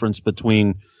tremendous difference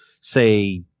between,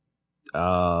 say,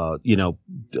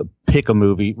 pick a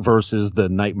movie versus the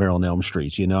Nightmare on Elm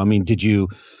Street. I mean,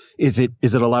 is it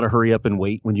a lot of hurry up and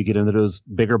wait when you get into those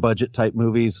bigger budget type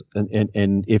movies?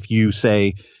 And if you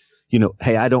say,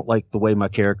 hey, I don't like the way my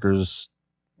character's,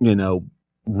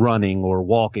 running or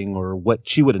walking, or what,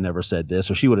 she would have never said this,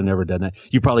 or she would have never done that.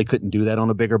 You probably couldn't do that on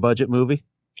a bigger budget movie.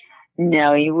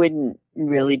 No, you wouldn't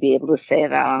really be able to say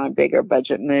that on a bigger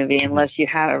budget movie unless you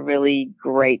had a really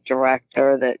great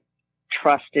director that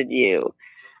trusted you.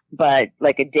 But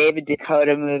like a David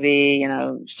Dakota movie,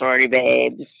 Sorority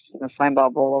Babes,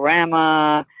 Slimeball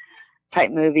Bolorama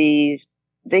type movies,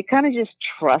 they kind of just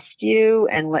trust you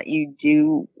and let you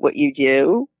do what you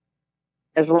do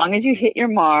as long as you hit your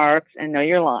marks and know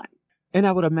your line. And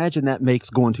I would imagine that makes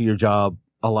going to your job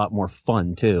a lot more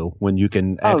fun too, when you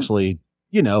can actually,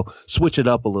 switch it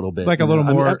up a little bit. Like a little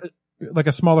more, like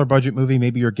a smaller budget movie,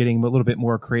 maybe you're getting a little bit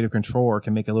more creative control or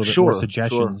can make a little bit more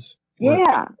suggestions. Sure.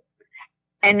 Yeah.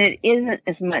 And it isn't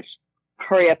as much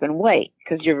hurry up and wait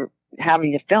because you're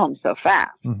having to film so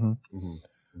fast. Mm-hmm. Mm-hmm.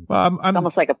 Well, it's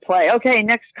almost like a play. Okay,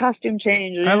 next costume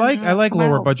change. I like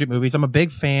lower budget movies. I'm a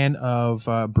big fan of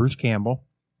Bruce Campbell,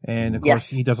 and of course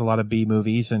he does a lot of B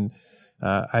movies. And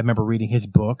I remember reading his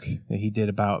book that he did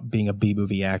about being a B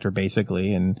movie actor,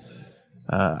 basically. And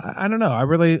I don't know.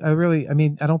 I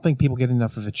mean, I don't think people get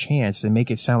enough of a chance. They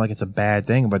make it sound like it's a bad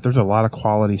thing, but there's a lot of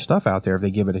quality stuff out there if they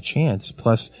give it a chance.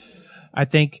 Plus, I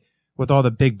think with all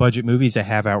the big budget movies they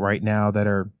have out right now that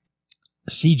are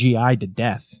CGI to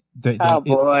death,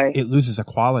 it loses a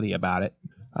quality about it.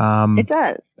 It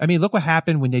does. I mean, look what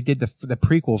happened when they did the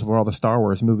prequels for all the Star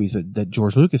Wars movies that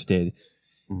George Lucas did.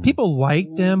 Mm-hmm. People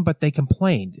liked them, but they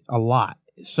complained a lot.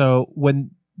 So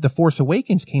when The Force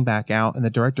Awakens came back out and the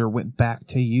director went back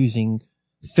to using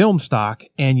film stock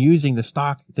and using the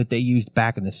stock that they used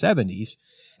back in the 70s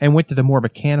and went to the more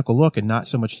mechanical look and not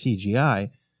so much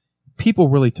CGI, people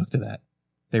really took to that.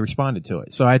 They responded to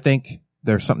it. So I think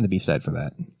there's something to be said for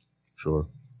that. Sure.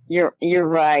 You're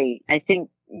right. I think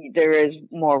there is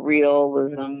more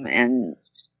realism and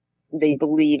they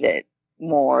believe it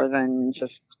more than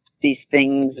just these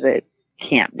things that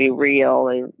can't be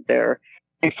real. They're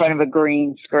in front of a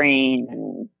green screen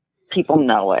and people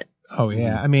know it. Oh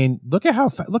yeah. I mean, look at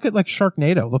like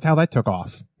Sharknado. Look how that took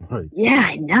off. Right. Yeah,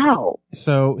 I know.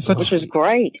 Which is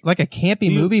great. Like a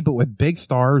campy movie, but with big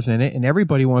stars in it and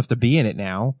everybody wants to be in it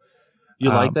now. You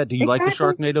like that? Do you like the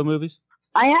Sharknado movies?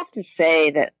 I have to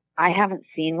say that I haven't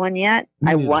seen one yet.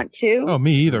 I want to. Oh,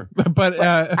 me either. But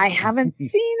I haven't seen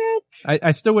it.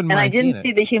 I still wouldn't mind seeing it. And I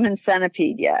didn't see The Human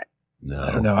Centipede yet. No.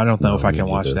 I don't know. I don't know if I can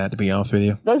watch that, to be honest with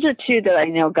you. Those are two that I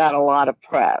know got a lot of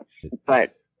press,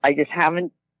 but I just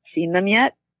haven't seen them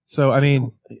yet. So, I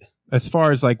mean, as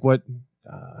far as like what,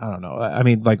 I don't know. I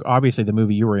mean, like obviously the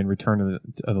movie you were in, Return of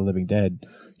the Living Dead,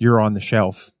 you're on the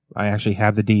shelf. I actually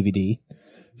have the DVD.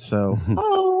 So,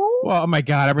 well, oh my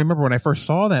God. I remember when I first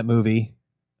saw that movie,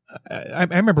 I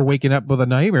remember waking up with a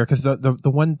nightmare because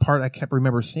the one part I kept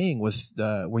remember seeing was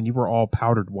when you were all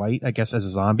powdered white, I guess, as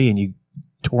a zombie and you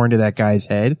tore into that guy's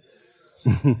head.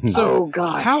 So,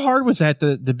 God, how hard was that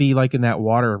to be like in that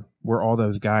water where all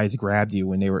those guys grabbed you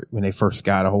when they first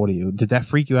got a hold of you? Did that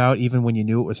freak you out even when you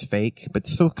knew it was fake? But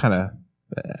still kind of,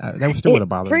 that still would have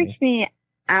bothered me. It freaks me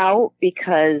out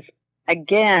because,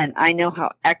 again, I know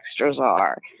how extras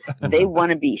are. They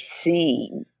want to be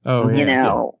seen. Oh, yeah.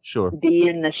 Yeah, sure. Be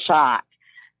in the shot.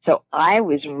 So I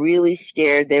was really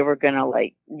scared they were going to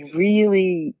like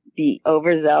really be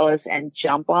overzealous and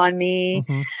jump on me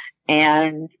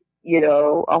and,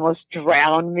 almost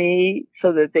drown me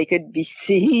so that they could be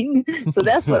seen. So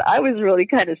that's what I was really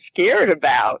kind of scared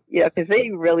about, because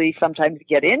they really sometimes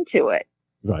get into it.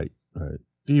 Right, right.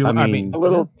 Do you, I mean, a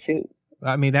little too.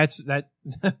 I mean, that.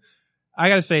 I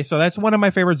gotta say, so that's one of my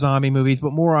favorite zombie movies,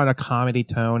 but more on a comedy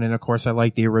tone. And of course, I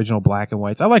like the original black and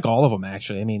whites. I like all of them,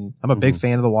 actually. I mean, I'm a big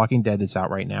fan of The Walking Dead that's out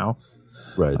right now.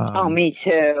 Right. Me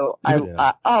too.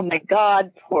 Oh my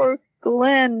God, poor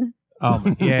Glenn.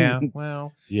 Yeah.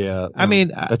 Well, yeah. I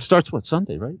mean, it starts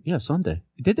Sunday, right? Yeah, Sunday.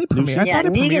 Did they premiere? I thought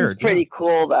it premiered. Pretty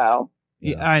cool though.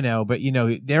 Yeah, I know, but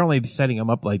they're only setting him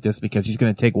up like this because he's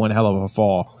going to take one hell of a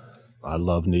fall. I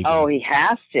love Negan. Oh, he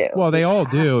has to. Well, they all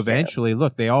do eventually.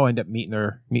 Look, they all end up meeting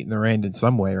their end in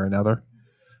some way or another.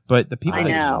 But the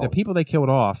people they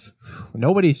killed off,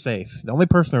 nobody's safe. The only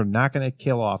person they're not going to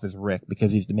kill off is Rick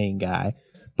because he's the main guy.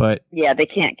 But yeah, they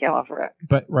can't kill off Rick.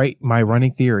 But my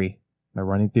running theory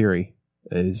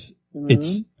is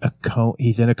it's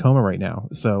he's in a coma right now.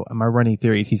 So my running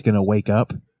theory is he's going to wake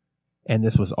up, and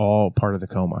this was all part of the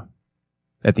coma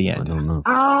at the end. I don't know.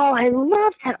 Oh, I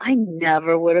love that. I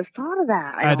never would have thought of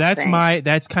that.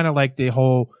 That's kind of like the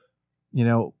whole,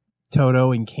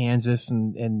 Toto in Kansas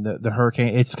and the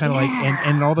hurricane. It's kind of like,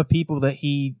 and all the people that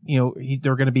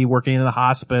they're going to be working in the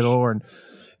hospital and,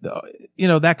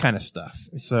 that kind of stuff.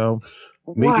 So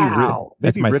maybe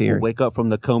that's my Rick theory. Will wake up from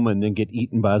the coma and then get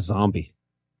eaten by a zombie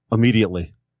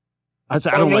immediately. I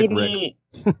don't like Rick.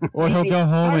 Or he'll go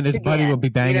home and his buddy will be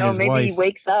banging his maybe wife. He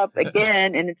wakes up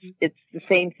again and it's the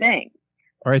same thing.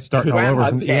 Or it's starting all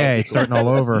over. Yeah, it's starting all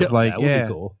over. That would be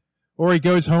cool. Or he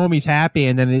goes home, he's happy,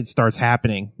 and then it starts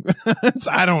happening.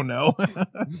 I don't know.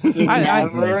 You you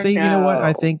know what?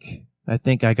 I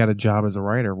think I got a job as a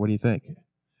writer. What do you think?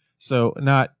 So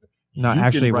not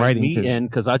actually writing,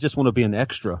 because I just want to be an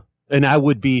extra. And I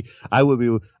would be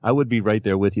right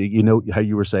there with you. You know how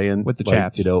you were saying with the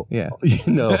chaps, yeah.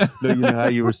 You know how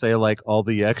you were saying like all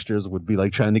the extras would be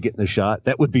like trying to get in the shot.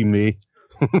 That would be me.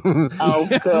 Oh,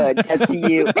 good. That's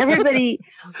you. Everybody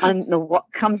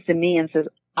comes to me and says,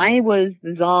 "I was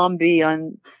the zombie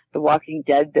on The Walking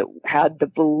Dead that had the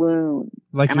balloon."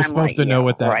 Like you're supposed to know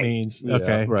what that means. Yeah,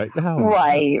 okay, right.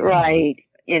 Right.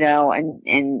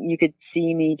 And you could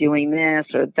see me doing this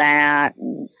or that.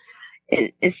 And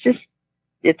it's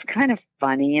kind of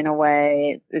funny in a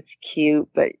way. It's cute,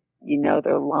 but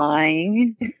they're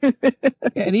lying.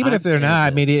 And even if they're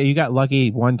not, I mean, you got lucky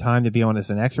one time to be on as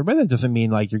an extra, but that doesn't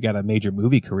mean like you got a major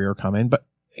movie career coming. But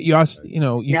you also, you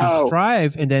can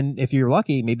strive, and then if you're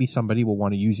lucky, maybe somebody will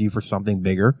want to use you for something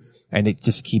bigger, and it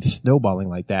just keeps snowballing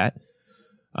like that.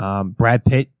 Brad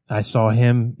Pitt, I saw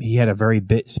him. He had a very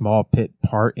small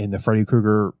part in the Freddy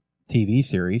Krueger TV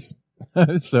series.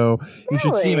 So you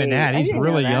should see him in that. He's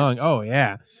really young. Oh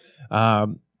yeah.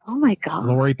 Oh my God.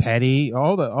 Lori Petty, a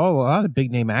lot of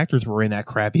big name actors were in that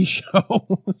crappy show.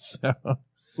 Oh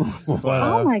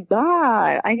my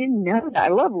God. I didn't know that. I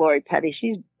love Lori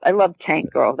Petty. I love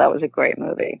Tank Girl. That was a great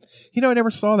movie. I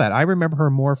never saw that. I remember her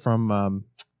more from,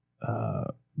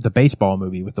 the baseball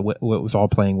movie with what was all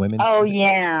playing women. Oh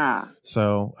yeah.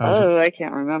 So I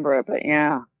can't remember it, but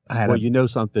yeah. You know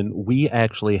something? We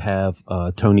actually have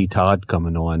Tony Todd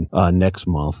coming on next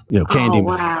month.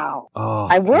 Candyman. Oh, wow.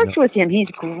 I worked with him. He's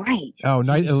great. Oh,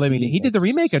 Night of the Living Dead. He did the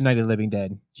remake of Night of the Living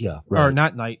Dead. Yeah. Right. Or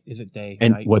not Night. Is it Day?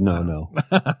 And Night? No.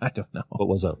 I don't know. What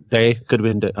was it? Day? Could have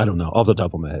been Day. I don't know. Off the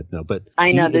top of my head. No, but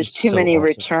I know there's too many awesome.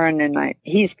 Return and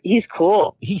he's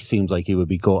cool. He seems like he would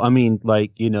be cool. I mean,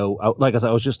 like I said,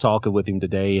 I was just talking with him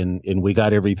today and we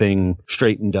got everything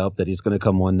straightened up that he's going to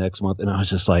come on next month. And I was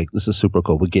just like, this is super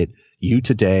cool. We get you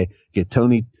today, get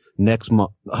Tony next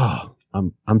month. Oh,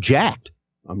 I'm jacked.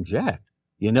 The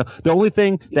only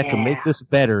thing that can make this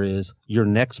better is your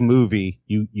next movie.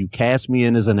 You cast me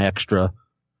in as an extra,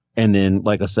 and then,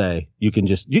 like I say, you can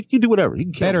do whatever.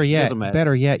 You can better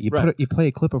yet, you play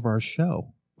a clip of our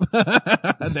show.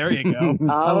 There you go.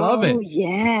 I love it.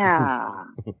 Yeah.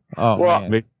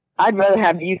 Man. I'd rather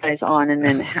have you guys on and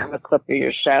then have a clip of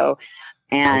your show.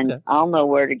 And I'll know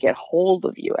where to get hold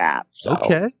of you at. So.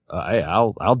 Okay,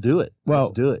 I'll do it. Well,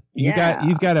 let's do it. You've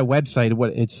got a website.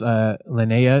 What it's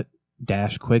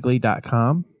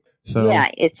Linnea-Quigley.com. So yeah,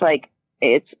 it's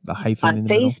the hyphen on in the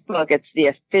Facebook. middle. It's the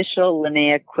official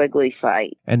Linnea Quigley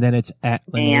site, and then it's at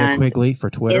Linnea Quigley for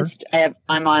Twitter.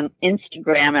 I'm on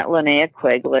Instagram at Linnea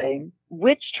Quigley.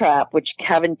 Witch Trap, which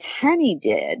Kevin Tenney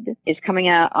did, is coming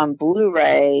out on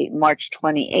Blu-ray March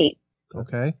 28th.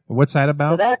 Okay. What's that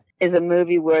about? So that is a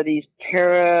movie where these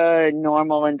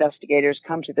paranormal investigators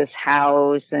come to this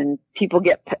house and people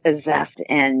get possessed.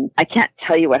 And I can't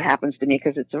tell you what happens to me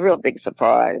because it's a real big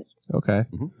surprise. Okay.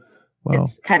 Mm-hmm.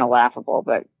 Well, it's kind of laughable,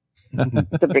 but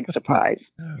it's a big surprise.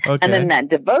 Okay. And then that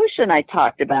devotion I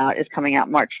talked about is coming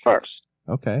out March 1st.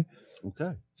 Okay.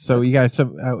 So you got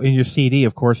some in your CD,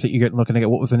 of course, that you're looking at.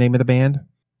 What was the name of the band?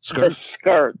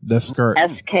 Skirt. The Skirt.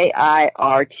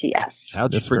 SKIRTS.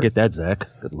 How'd you forget that, Zach?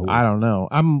 Good Lord. I don't know.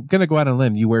 I'm going to go out on a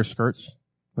limb. You wear skirts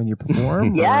when you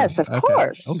perform? Yes, of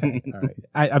course. Okay. All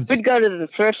right. We'd go to the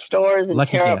thrift stores and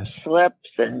tear up slips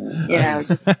and,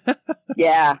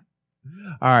 yeah.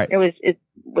 All right. It was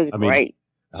great.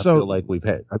 I feel like we've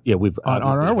had, we've on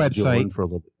our website. For a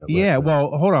little bit. Yeah,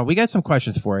 well, hold on. We got some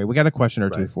questions for you. We got a question or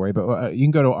two for you, but you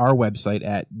can go to our website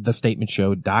at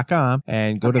thestatementshow.com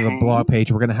and go to the blog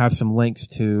page. We're going to have some links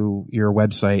to your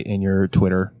website and your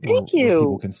Twitter. Thank you. Where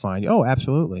people can find you. Oh,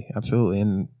 absolutely. Absolutely.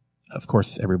 And of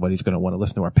course, everybody's going to want to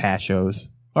listen to our past shows,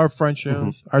 our front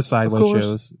shows, our sideways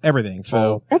shows, everything.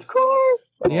 So, of course.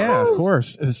 Of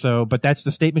course. So, but that's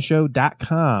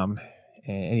thestatementshow.com.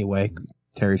 Anyway,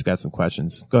 Terry's got some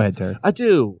questions. Go ahead, Terry. I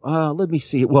do. Let me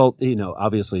see. Well,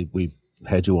 obviously we've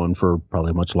had you on for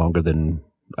probably much longer than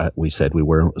we said we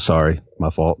were. Sorry, my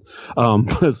fault.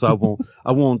 So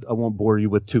I won't bore you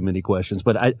with too many questions.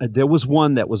 But there was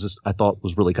one that I thought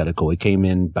was really kind of cool. It came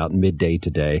in about midday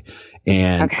today,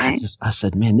 and I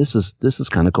said, man, this is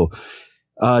kind of cool.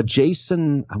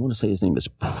 Jason, I want to say his name is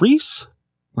Priest.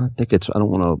 I don't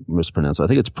want to mispronounce it. I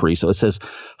think it's Priest. So it says,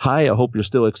 hi, I hope you're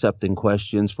still accepting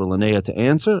questions for Linnea to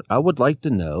answer. I would like to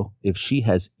know if she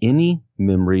has any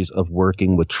memories of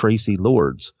working with Tracy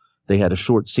Lords. They had a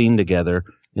short scene together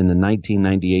in the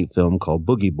 1998 film called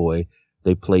Boogie Boy.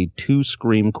 They played two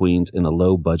scream queens in a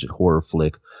low-budget horror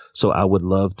flick. So I would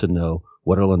love to know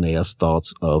what are Linnea's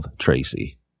thoughts of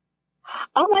Tracy.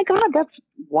 Oh, my God, that's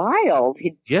wild.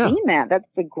 You'd seen that. That's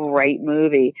a great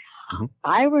movie. Mm-hmm.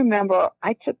 I remember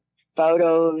I took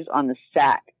photos on the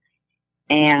set,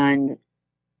 and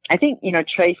I think,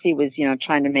 Tracy was,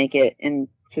 trying to make it into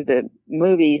the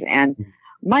movies. And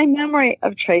my memory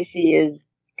of Tracy is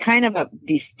kind of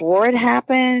before it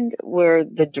happened, where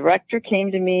the director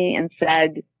came to me and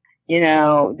said,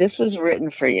 this was written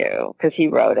for you, because he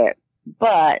wrote it.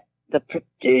 But the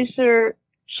producer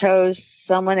chose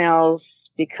someone else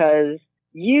because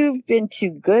you've been too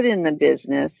good in the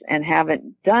business and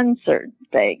haven't done certain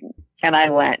things. And I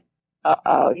went,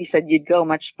 uh-oh. He said, you'd go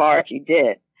much far if you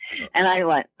did. And I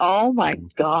went, oh, my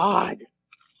God.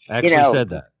 Actually said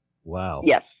that. Wow.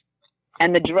 Yes.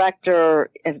 And the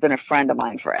director has been a friend of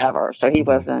mine forever. So he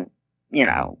wasn't,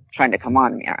 trying to come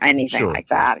on me or anything like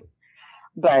that.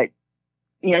 But,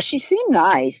 she seemed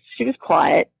nice. She was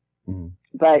quiet. Mm-hmm.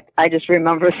 But I just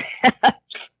remember that.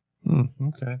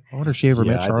 Okay. I wonder if she ever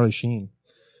met Charlie Sheen.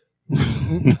 Wait,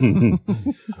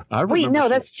 no,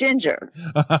 that's Ginger.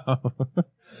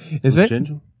 Is it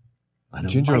Ginger?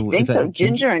 Ginger, I think so.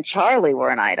 Ginger and Charlie were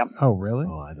an item. Oh, really?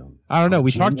 Oh, I don't know.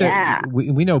 We talked that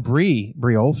we know Bree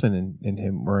Olsen and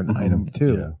him were an item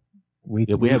too. Yeah. We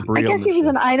had Bree. I guess he was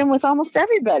an item with almost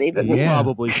everybody, but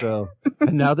probably so.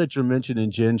 And now that you're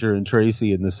mentioning Ginger and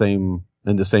Tracy in the same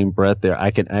breath, there,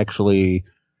 I can actually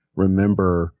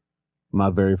remember my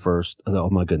very first. Oh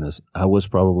my goodness, I was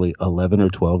probably 11 or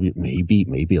 12,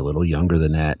 maybe a little younger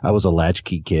than that. I was a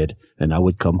latchkey kid, and I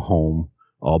would come home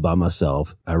all by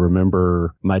myself. I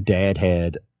remember my dad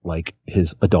had like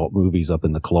his adult movies up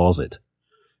in the closet.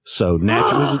 So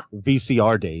naturally, it was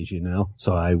VCR days,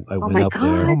 So I went up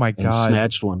there. Oh my God. And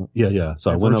snatched one. Yeah. So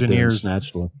I went up there and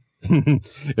snatched one.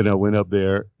 And I went up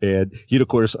there and of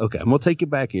course, okay, I'm going to take you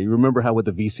back here. You remember how with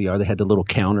the VCR, they had the little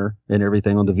counter and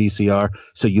everything on the VCR.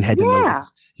 So you had to know.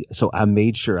 So I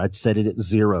made sure I'd set it at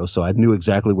 0. So I knew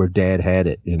exactly where Dad had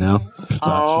it,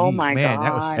 So, my God.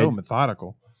 That was so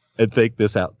methodical. And check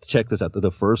this out.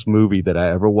 The first movie that I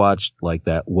ever watched like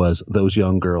that was Those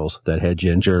Young Girls, that had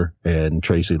Ginger and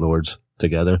Tracy Lords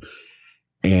together.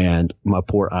 And my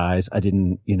poor eyes, I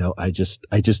didn't, I just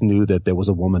knew that there was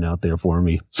a woman out there for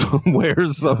me somewhere.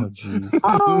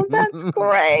 Oh, that's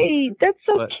great. That's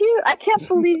so cute. I can't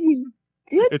believe you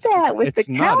did that with the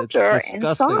counter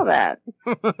and saw that.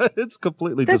 It's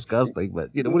completely disgusting, but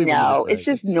what do you No, it's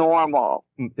just normal.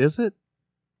 Is it?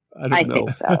 I don't know. Think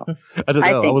so. I don't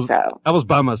know. I think so. I was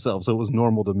by myself, so it was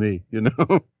normal to me,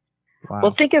 Wow.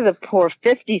 Well, think of the poor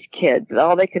 50s kids.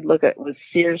 All they could look at was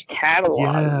Sears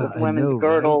catalogs with women's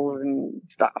girdles and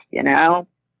stuff,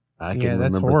 I can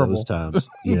remember those times.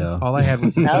 Yeah. All I had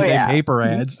was Sunday paper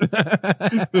ads.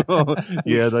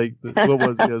 Yeah, like what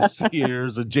was it?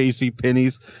 Sears and J.C.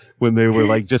 Penney's when they were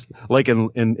like just like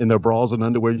in their bras and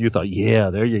underwear. You thought,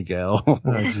 yeah, there you go.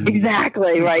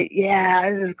 Exactly right. Yeah,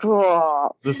 this is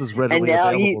cool. This is readily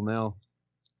available now.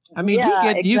 I mean, it's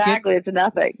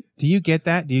nothing. Do you get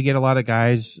that? Do you get a lot of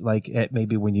guys like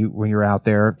maybe when you're out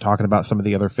there talking about some of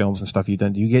the other films and stuff you've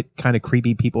done? Do you get kind of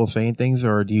creepy people saying things,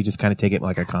 or do you just kind of take it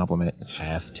like a compliment?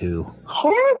 Have to.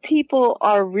 Horror people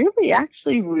are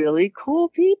actually really cool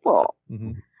people.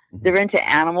 Mm-hmm. They're into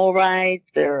animal rights.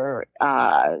 They're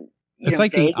it's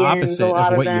like vegans, the opposite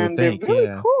of what you would think. They're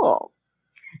really cool.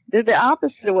 They're the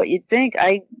opposite of what you'd think.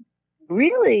 I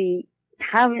really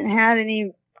haven't had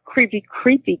any creepy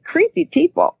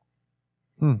people.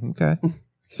 Okay.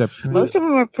 Except most of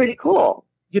them are pretty cool.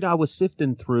 I was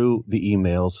sifting through the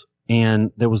emails,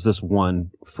 and there was this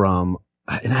one from,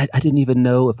 and I didn't even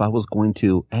know if I was going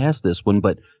to ask this one,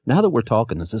 but now that we're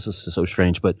talking, this is so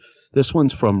strange, but this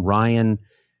one's from Ryan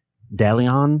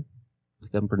Dalion. I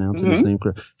think I'm pronouncing his name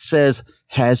correct. Says,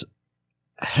 has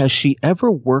she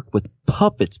ever worked with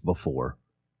puppets before?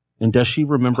 And does she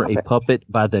remember a puppet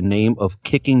by the name of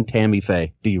Kicking Tammy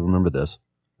Faye? Do you remember this?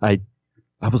 I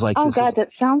was like, oh God, that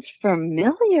sounds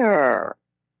familiar.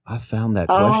 I found that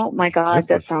question. Oh my God,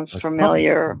 that sounds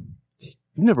familiar. You've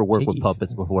never worked with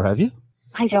puppets before, have you?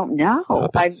 I don't know.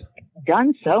 Puppets. I've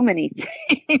done so many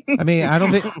things. I mean, I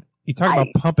don't think you talk about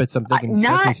puppets. I'm thinking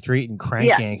Sesame Street and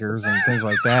Crank Yankers and things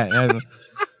like that. And,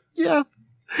 yeah.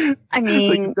 I mean,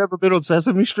 so you've never been on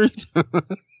Sesame Street?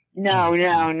 No.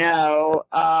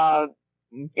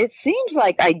 It seems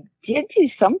like I did do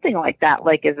something like that,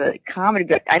 like as a comedy,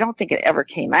 but I don't think it ever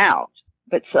came out.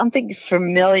 But something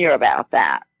familiar about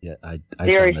that. Yeah, I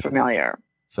very familiar.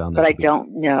 Found that, but I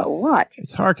don't know what.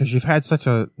 It's hard because you had such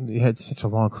a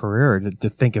long career to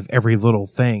think of every little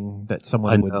thing that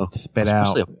someone would spit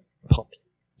out.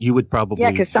 You would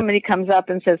probably because somebody comes up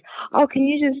and says, "Oh, can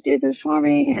you just do this for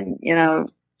me?" And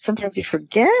sometimes you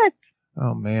forget.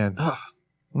 Oh man.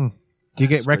 Do you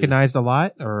get recognized a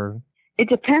lot, or? It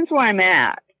depends where I'm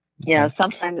at.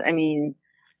 Sometimes, I mean,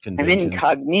 I'm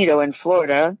incognito in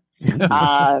Florida,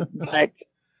 but,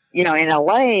 in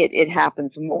LA, it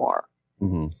happens more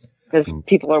because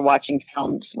people are watching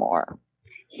films more.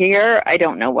 Here, I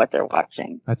don't know what they're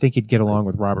watching. I think you'd get along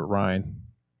with Robert Ryan.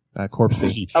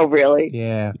 Corpsey. Oh, really?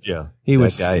 Yeah. Yeah.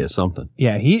 That guy is something.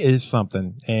 Yeah, he is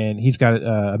something. And he's got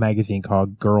a magazine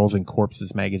called Girls and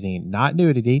Corpses Magazine. Not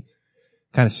nudity.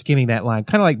 Kind of skimming that line.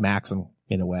 Kind of like Maxim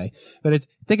in a way. But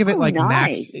think of it like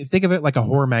nice. Think of it like a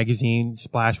horror magazine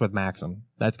splashed with Maxim.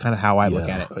 That's kind of how I look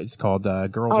at it. It's called Girls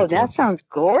and Corpses. Oh, that sounds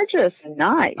gorgeous and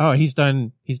nice. Oh, he's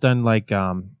done like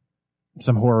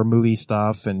some horror movie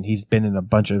stuff, and he's been in a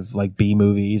bunch of like B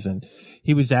movies, and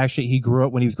he grew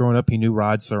up when he was growing up, he knew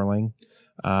Rod Serling.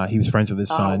 He was friends with his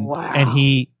son. Wow.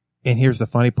 And here's the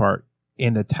funny part.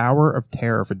 In the Tower of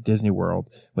Terror for Disney World,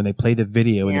 when they played the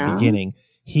video in the beginning,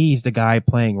 he's the guy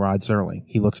playing Rod Serling.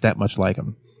 He looks that much like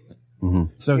him.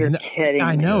 So You're kidding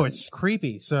I know me. it's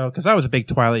creepy. So, cause I was a big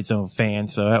Twilight Zone fan,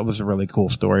 so that was a really cool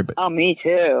story. But me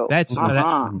too. That's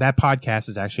that podcast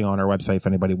is actually on our website if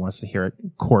anybody wants to hear it.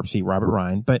 Corpsey, Robert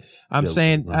Ryan. But I'm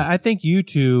saying, I think you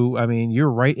two, I mean,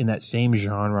 you're right in that same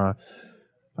genre,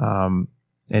 and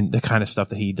the kind of stuff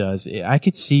that he does. I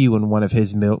could see you in one of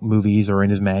his movies or in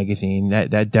his magazine.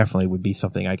 That definitely would be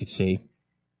something I could see.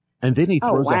 And then he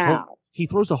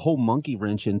throws a whole monkey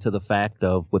wrench into the fact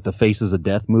of with the Faces of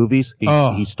Death movies.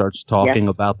 He starts talking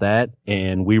about that,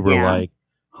 and we were like,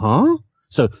 huh?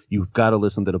 So you've got to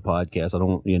listen to the podcast. I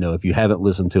don't, if you haven't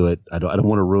listened to it, I don't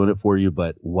want to ruin it for you,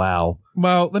 but wow.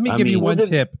 Well, let me give you one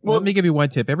tip. Let me give you one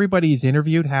tip. Everybody he's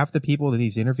interviewed, half the people that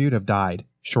he's interviewed have died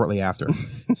shortly after.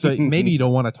 So maybe you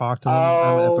don't want to talk to him.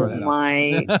 Oh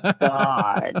my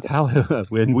God.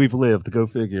 When we've lived, go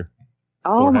figure.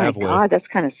 Oh my God, that's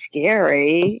kind of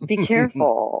scary. Be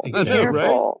careful. Be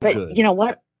careful. Right? But Good. You know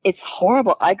what? It's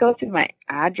horrible. I go through my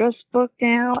address book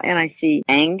now and I see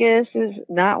Angus is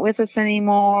not with us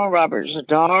anymore. Robert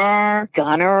Zadar,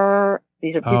 Gunner.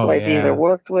 These are people I've either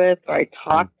worked with or I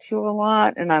talked to a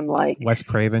lot. And I'm like, Wes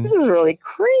Craven. This is really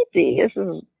creepy. This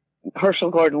is Herschel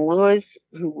Gordon Lewis,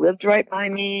 who lived right by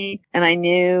me. And I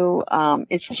knew,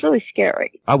 it's just really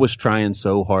scary. I was trying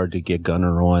so hard to get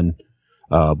Gunner on.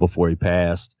 Before he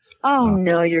passed. Oh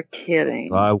no, you're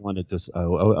kidding. I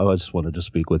just wanted to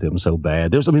speak with him so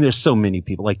bad. There's so many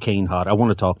people like Kane Hott. I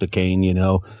want to talk to Kane,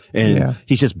 and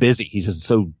he's just busy. He's just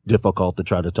so difficult to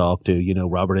try to talk to.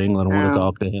 Robert Englund, I want to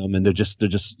talk to him, and they're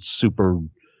just super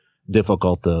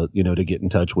difficult to to get in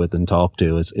touch with and talk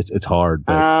to. It's hard.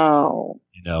 But,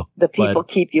 the people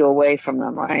keep you away from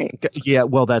them, right? Yeah,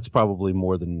 well, that's probably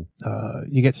more than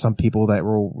you get some people that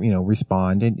will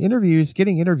respond. And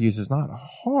getting interviews is not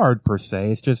hard per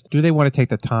se. It's just, do they want to take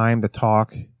the time to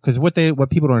talk? Because what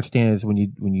people don't understand is when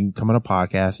you come on a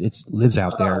podcast, it lives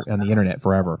out there on the internet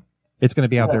forever. It's going to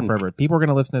be out there forever. People are going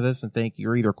to listen to this and think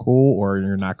you're either cool or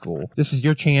you're not cool. This is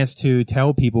your chance to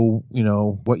tell people,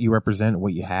 what you represent,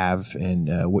 what you have,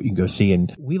 and what you can go see.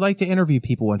 And we like to interview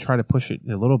people and try to push it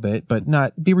a little bit, but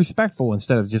not be respectful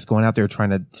instead of just going out there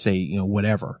trying to say,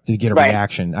 whatever to get a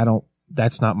reaction.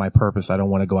 That's not my purpose. I don't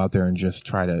want to go out there and just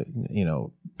try to,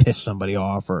 piss somebody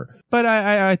off but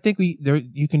I think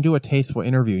you can do a tasteful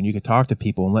interview and you can talk to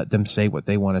people and let them say what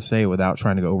they want to say without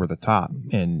trying to go over the top.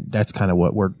 And that's kind of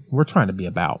what we're trying to be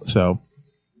about. So,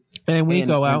 and we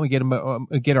go out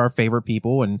and get our favorite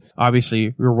people. And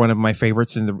obviously you're one of my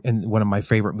favorites in one of my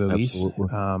favorite movies.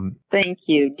 Thank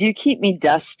you. Do you keep me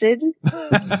dusted?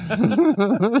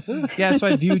 Yes,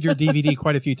 I viewed your DVD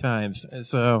quite a few times.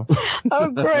 So,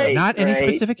 great. Not any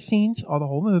specific scenes or the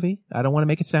whole movie. I don't want to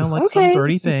make it sound like some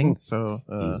dirty thing. So,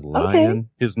 he's lying. Okay.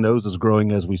 His nose is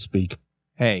growing as we speak.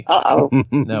 Hey,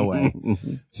 no way.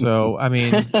 So, I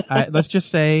mean, let's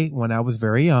just say when I was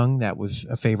very young, that was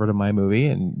a favorite of my movie,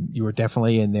 and you were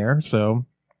definitely in there. So,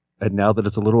 And now that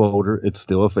it's a little older, it's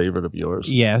still a favorite of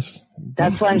yours. Yes.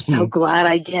 That's why I'm so glad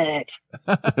I get it.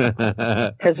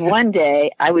 Because one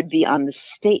day I would be on the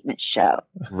Statement Show.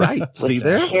 Right. See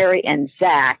there? Terry and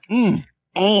Zach.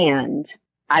 And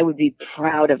I would be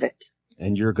proud of it.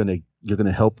 And you're gonna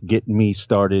help get me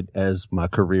started as my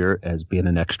career as being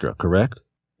an extra, correct?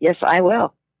 Yes, I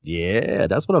will. Yeah,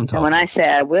 that's what I'm talking about. And when I say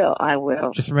I will, I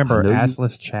will. Just remember,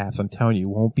 assless chaps, I'm telling you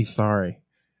won't be sorry.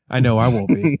 I know I won't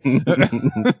be.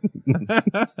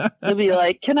 He'll be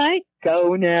like, can I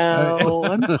go now?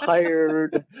 I'm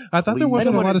tired. I thought there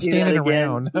wasn't a lot of standing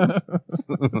around.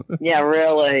 Yeah,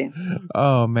 really.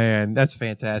 Oh, man. That's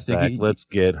fantastic. Zach, let's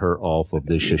get her off of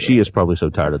this show. She is probably so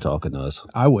tired of talking to us.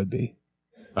 I would be.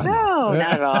 No,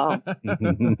 not at all.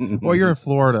 Well, you're in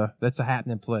Florida. That's a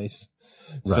happening place.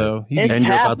 Right. So and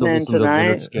you're about to listen tonight. to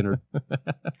Leonard Skinner.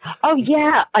 Oh,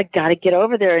 yeah. I got to get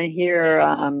over there and hear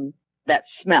that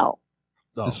smell.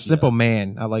 The Simple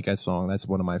Man. I like that song. That's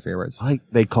one of my favorites.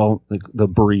 They call it the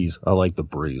breeze. I like the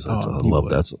breeze. I love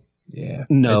that. Yeah.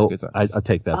 No, I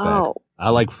take that back. Oh. I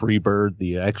like Freebird.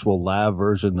 The actual live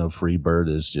version of Freebird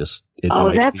is just.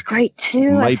 That's great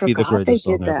too. Might be the greatest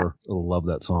song ever. I love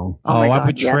that song. Oh, I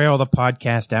would trail the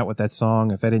podcast out with that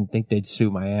song if I didn't think they'd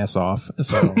sue my ass off.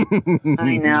 So.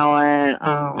 I know it.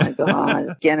 Oh my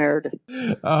God, Skinner.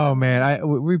 Oh man,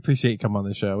 we appreciate you coming on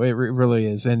the show. It really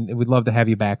is, and we'd love to have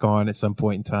you back on at some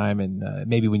point in time, and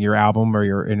maybe when your album or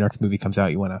your next movie comes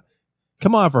out, you want to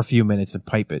come on for a few minutes and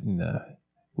pipe it, and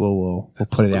we'll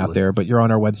put it out there. But you're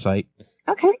on our website.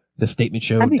 Okay.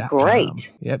 TheStatementShow.com. That'd be great.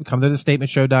 Yep. Come to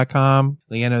TheStatementShow.com.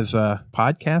 Leanna's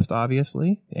podcast,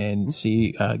 obviously, and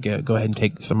go ahead and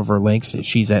take some of her links.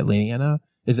 She's at Linnea.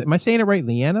 Am I saying it right?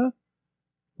 Linnea?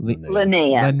 Linnea.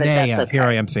 Linnea. Okay. Here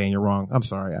I am saying you're wrong. I'm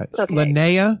sorry. Okay.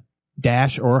 Linnea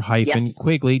 -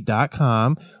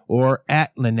 Quigley.com or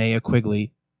at Linnea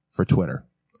Quigley for Twitter.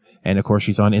 And of course,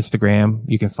 she's on Instagram.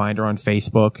 You can find her on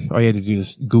Facebook. All you have to do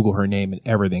is Google her name and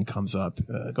everything comes up.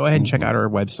 Go ahead and check out her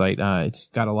website. It's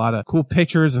got a lot of cool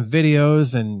pictures and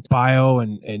videos and bio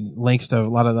and links to a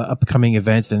lot of the upcoming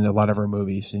events and a lot of her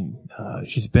movies. And,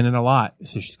 she's been in a lot.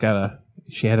 So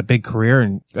she had a big career,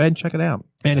 and go ahead and check it out.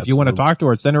 And if you want to talk to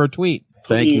her, send her a tweet.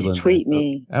 Thank you, Linda. Tweet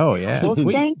me. Oh yeah. Well,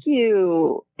 thank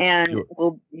you. And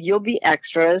you'll be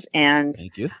extras, and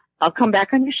thank you. I'll come back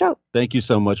on your show. Thank you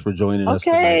so much for joining us.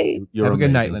 Okay. You're Have a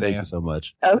good night, amazing. Linnea. Thank you so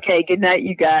much. Okay. Good night,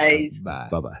 you guys. Bye.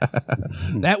 Bye-bye.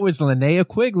 That was Linnea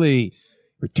Quigley.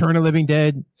 Return of the Living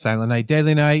Dead, Silent Night,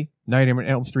 Deadly Night, Nightmare on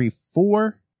Elm Street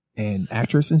 4, and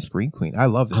actress and screen queen. I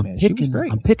love this, man. She was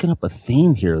great. I'm picking up a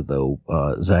theme here, though,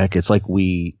 Zach. It's like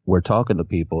we're talking to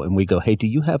people, and we go, hey, do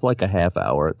you have like a half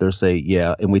hour? They'll say,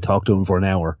 yeah, and we talk to them for an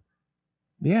hour.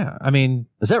 Yeah, I mean...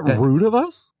 Is that rude of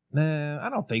us? Nah, I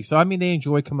don't think so. I mean, they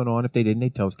enjoy coming on. If they didn't,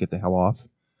 they'd tell us to get the hell off.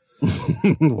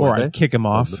 Or I'd kick them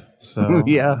off. So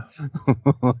yeah.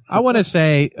 I want to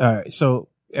say, so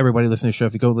everybody listening to the show,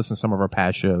 if you go listen to some of our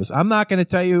past shows, I'm not going to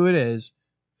tell you who it is.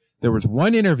 There was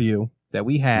one interview that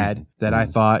we had that I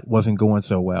thought wasn't going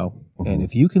so well. And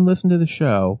if you can listen to the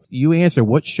show, you answer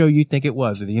what show you think it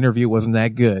was. If the interview wasn't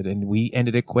that good and we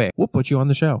ended it quick, we'll put you on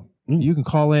the show. You can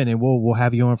call in and we'll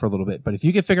have you on for a little bit. But if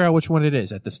you can figure out which one it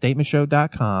is at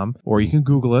thestatementshow.com, or you can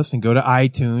Google us and go to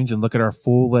iTunes and look at our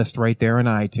full list right there on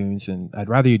iTunes. And I'd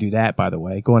rather you do that, by the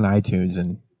way. Go on iTunes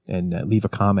and leave a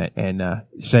comment and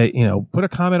say, put a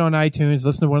comment on iTunes,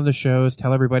 listen to one of the shows,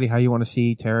 tell everybody how you want to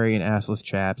see Terry and Assless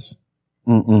Chaps.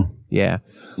 Yeah.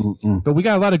 But we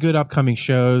got a lot of good upcoming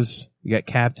shows. We got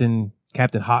Captain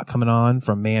Hot coming on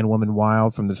from Man, Woman,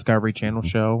 Wild from the Discovery Channel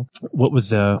show. What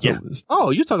was you're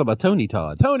talking about Tony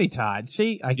Todd. Tony Todd.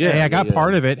 See, I got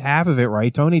part of it, half of it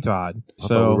right. Tony Todd. I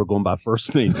thought we were going by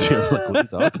first names here. Like, what are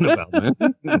you talking about,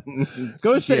 man?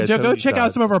 Go check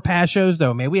out some of our past shows,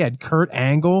 though, man. We had Kurt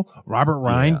Angle, Robert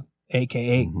Ryan,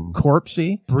 a.k.a.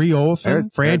 Corpsey, Brie Olson,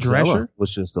 Fran Drescher. Was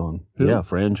just on. Who? Yeah,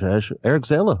 Fran Drescher. Eric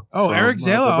Zella. Oh, Eric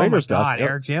Zella. Oh, my God. Yep.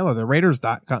 Eric Zella. The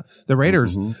Raiders.com. The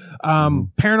Raiders.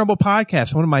 Paranormal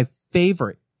Podcast. One of my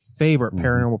favorite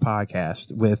paranormal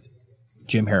podcasts with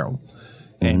Jim Harold.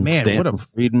 And man, Stanton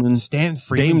Friedman. Stanton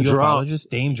Friedman, ufologist.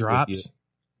 Dame Drops.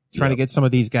 Trying to get some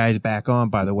of these guys back on,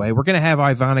 by the way. We're going to have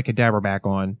Ivana Cadaver back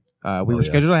on. We were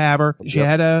scheduled to have her. She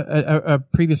had a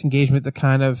previous engagement that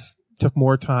kind of took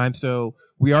more time, so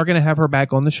we are going to have her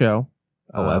back on the show.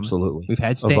 Oh, absolutely. We've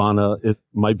had Ivana. It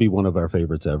might be one of our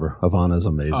favorites ever. Ivana's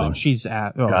amazing. Oh, she's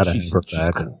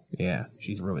cool. Yeah,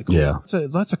 she's really cool. Yeah. So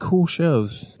lots of cool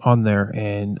shows on there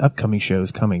and upcoming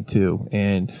shows coming too.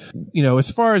 And,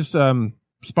 as far as,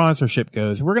 sponsorship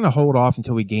goes, we're going to hold off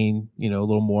until we gain, a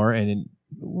little more. And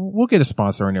we'll get a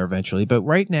sponsor in there eventually. But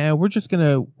right now, we're just going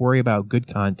to worry about good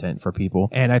content for people.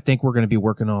 And I think we're going to be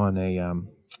working on a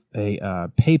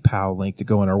PayPal link to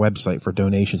go on our website for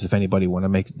donations. If anybody want to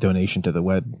make a donation to the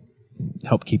web,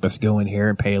 help keep us going here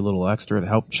and pay a little extra to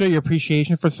help show your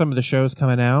appreciation for some of the shows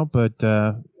coming out. But,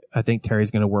 I think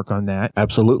Terry's going to work on that.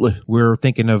 Absolutely. We're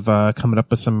thinking of coming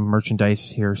up with some merchandise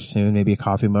here soon, maybe a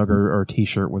coffee mug or a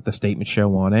T-shirt with the Statement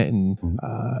Show on it, and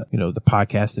the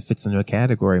podcast that fits into a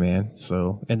category, man.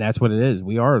 So, and that's what it is.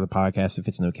 We are the podcast that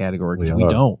fits into a category because we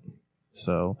don't.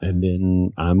 So, and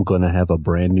then I'm going to have a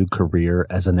brand new career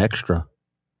as an extra.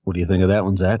 What do you think of that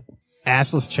one, Zach?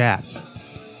 Assless chaps.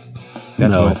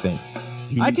 That's what I think.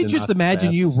 I could just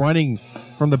imagine you running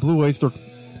from the Blue Oyster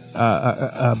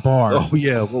bar. Oh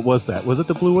yeah, what was that? Was it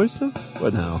the Blue Oyster?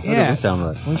 What now? That doesn't sound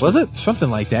right. Was it something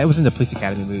like that? It was in the Police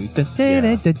Academy movie.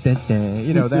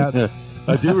 You know that.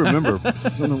 I do remember. I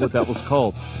don't know what that was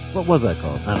called. What was that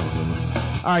called? I don't remember.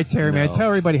 All right, Terry, man, tell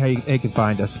everybody how they can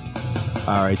find us.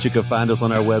 All right, you can find us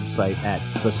on our website at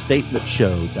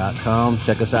thestatementshow.com.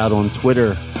 Check us out on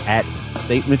Twitter at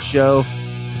Statement Show.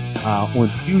 On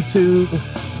YouTube.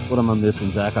 What am I missing,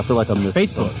 Zach? I feel like I'm missing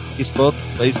Facebook.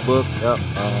 Yep.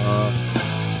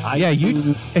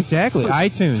 Exactly.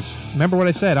 iTunes. Remember what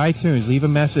I said? iTunes. Leave a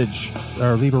message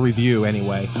or leave a review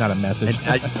anyway. Not a message. And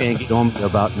I can't get on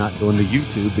about not doing the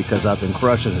YouTube because I've been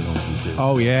crushing it on YouTube.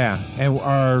 Oh yeah, and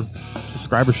our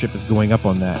subscribership is going up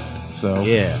on that. So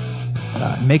yeah,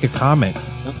 make a comment.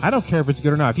 I don't care if it's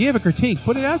good or not. If you have a critique,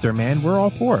 put it out there, man. We're all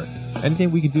for it.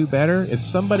 Anything we can do better. If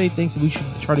somebody thinks that we should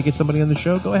try to get somebody on the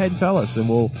show, go ahead and tell us, and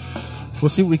we'll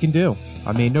see what we can do.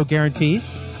 I mean, no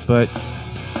guarantees, but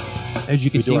as you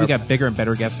can see, we got bigger and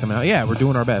better guests coming out. Yeah, we're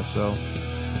doing our best. So,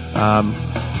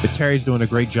 but Terry's doing a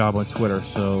great job on Twitter,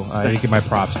 so I give my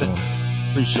props to him.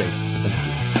 Appreciate it. Thank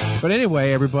you. But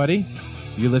anyway, everybody,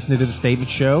 you're listening to The Statement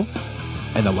Show,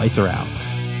 and the lights are out.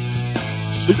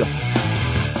 See ya.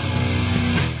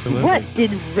 What,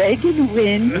 did Reagan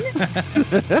win?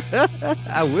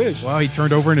 I wish. Well, he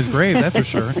turned over in his grave, that's for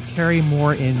sure. Terry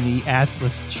Moore in the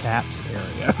assless chaps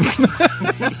area.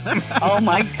 Oh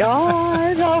my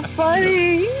God, how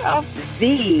funny.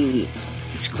 The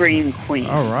Scream Queen.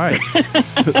 All right.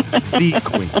 The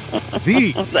Queen.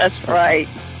 That's right.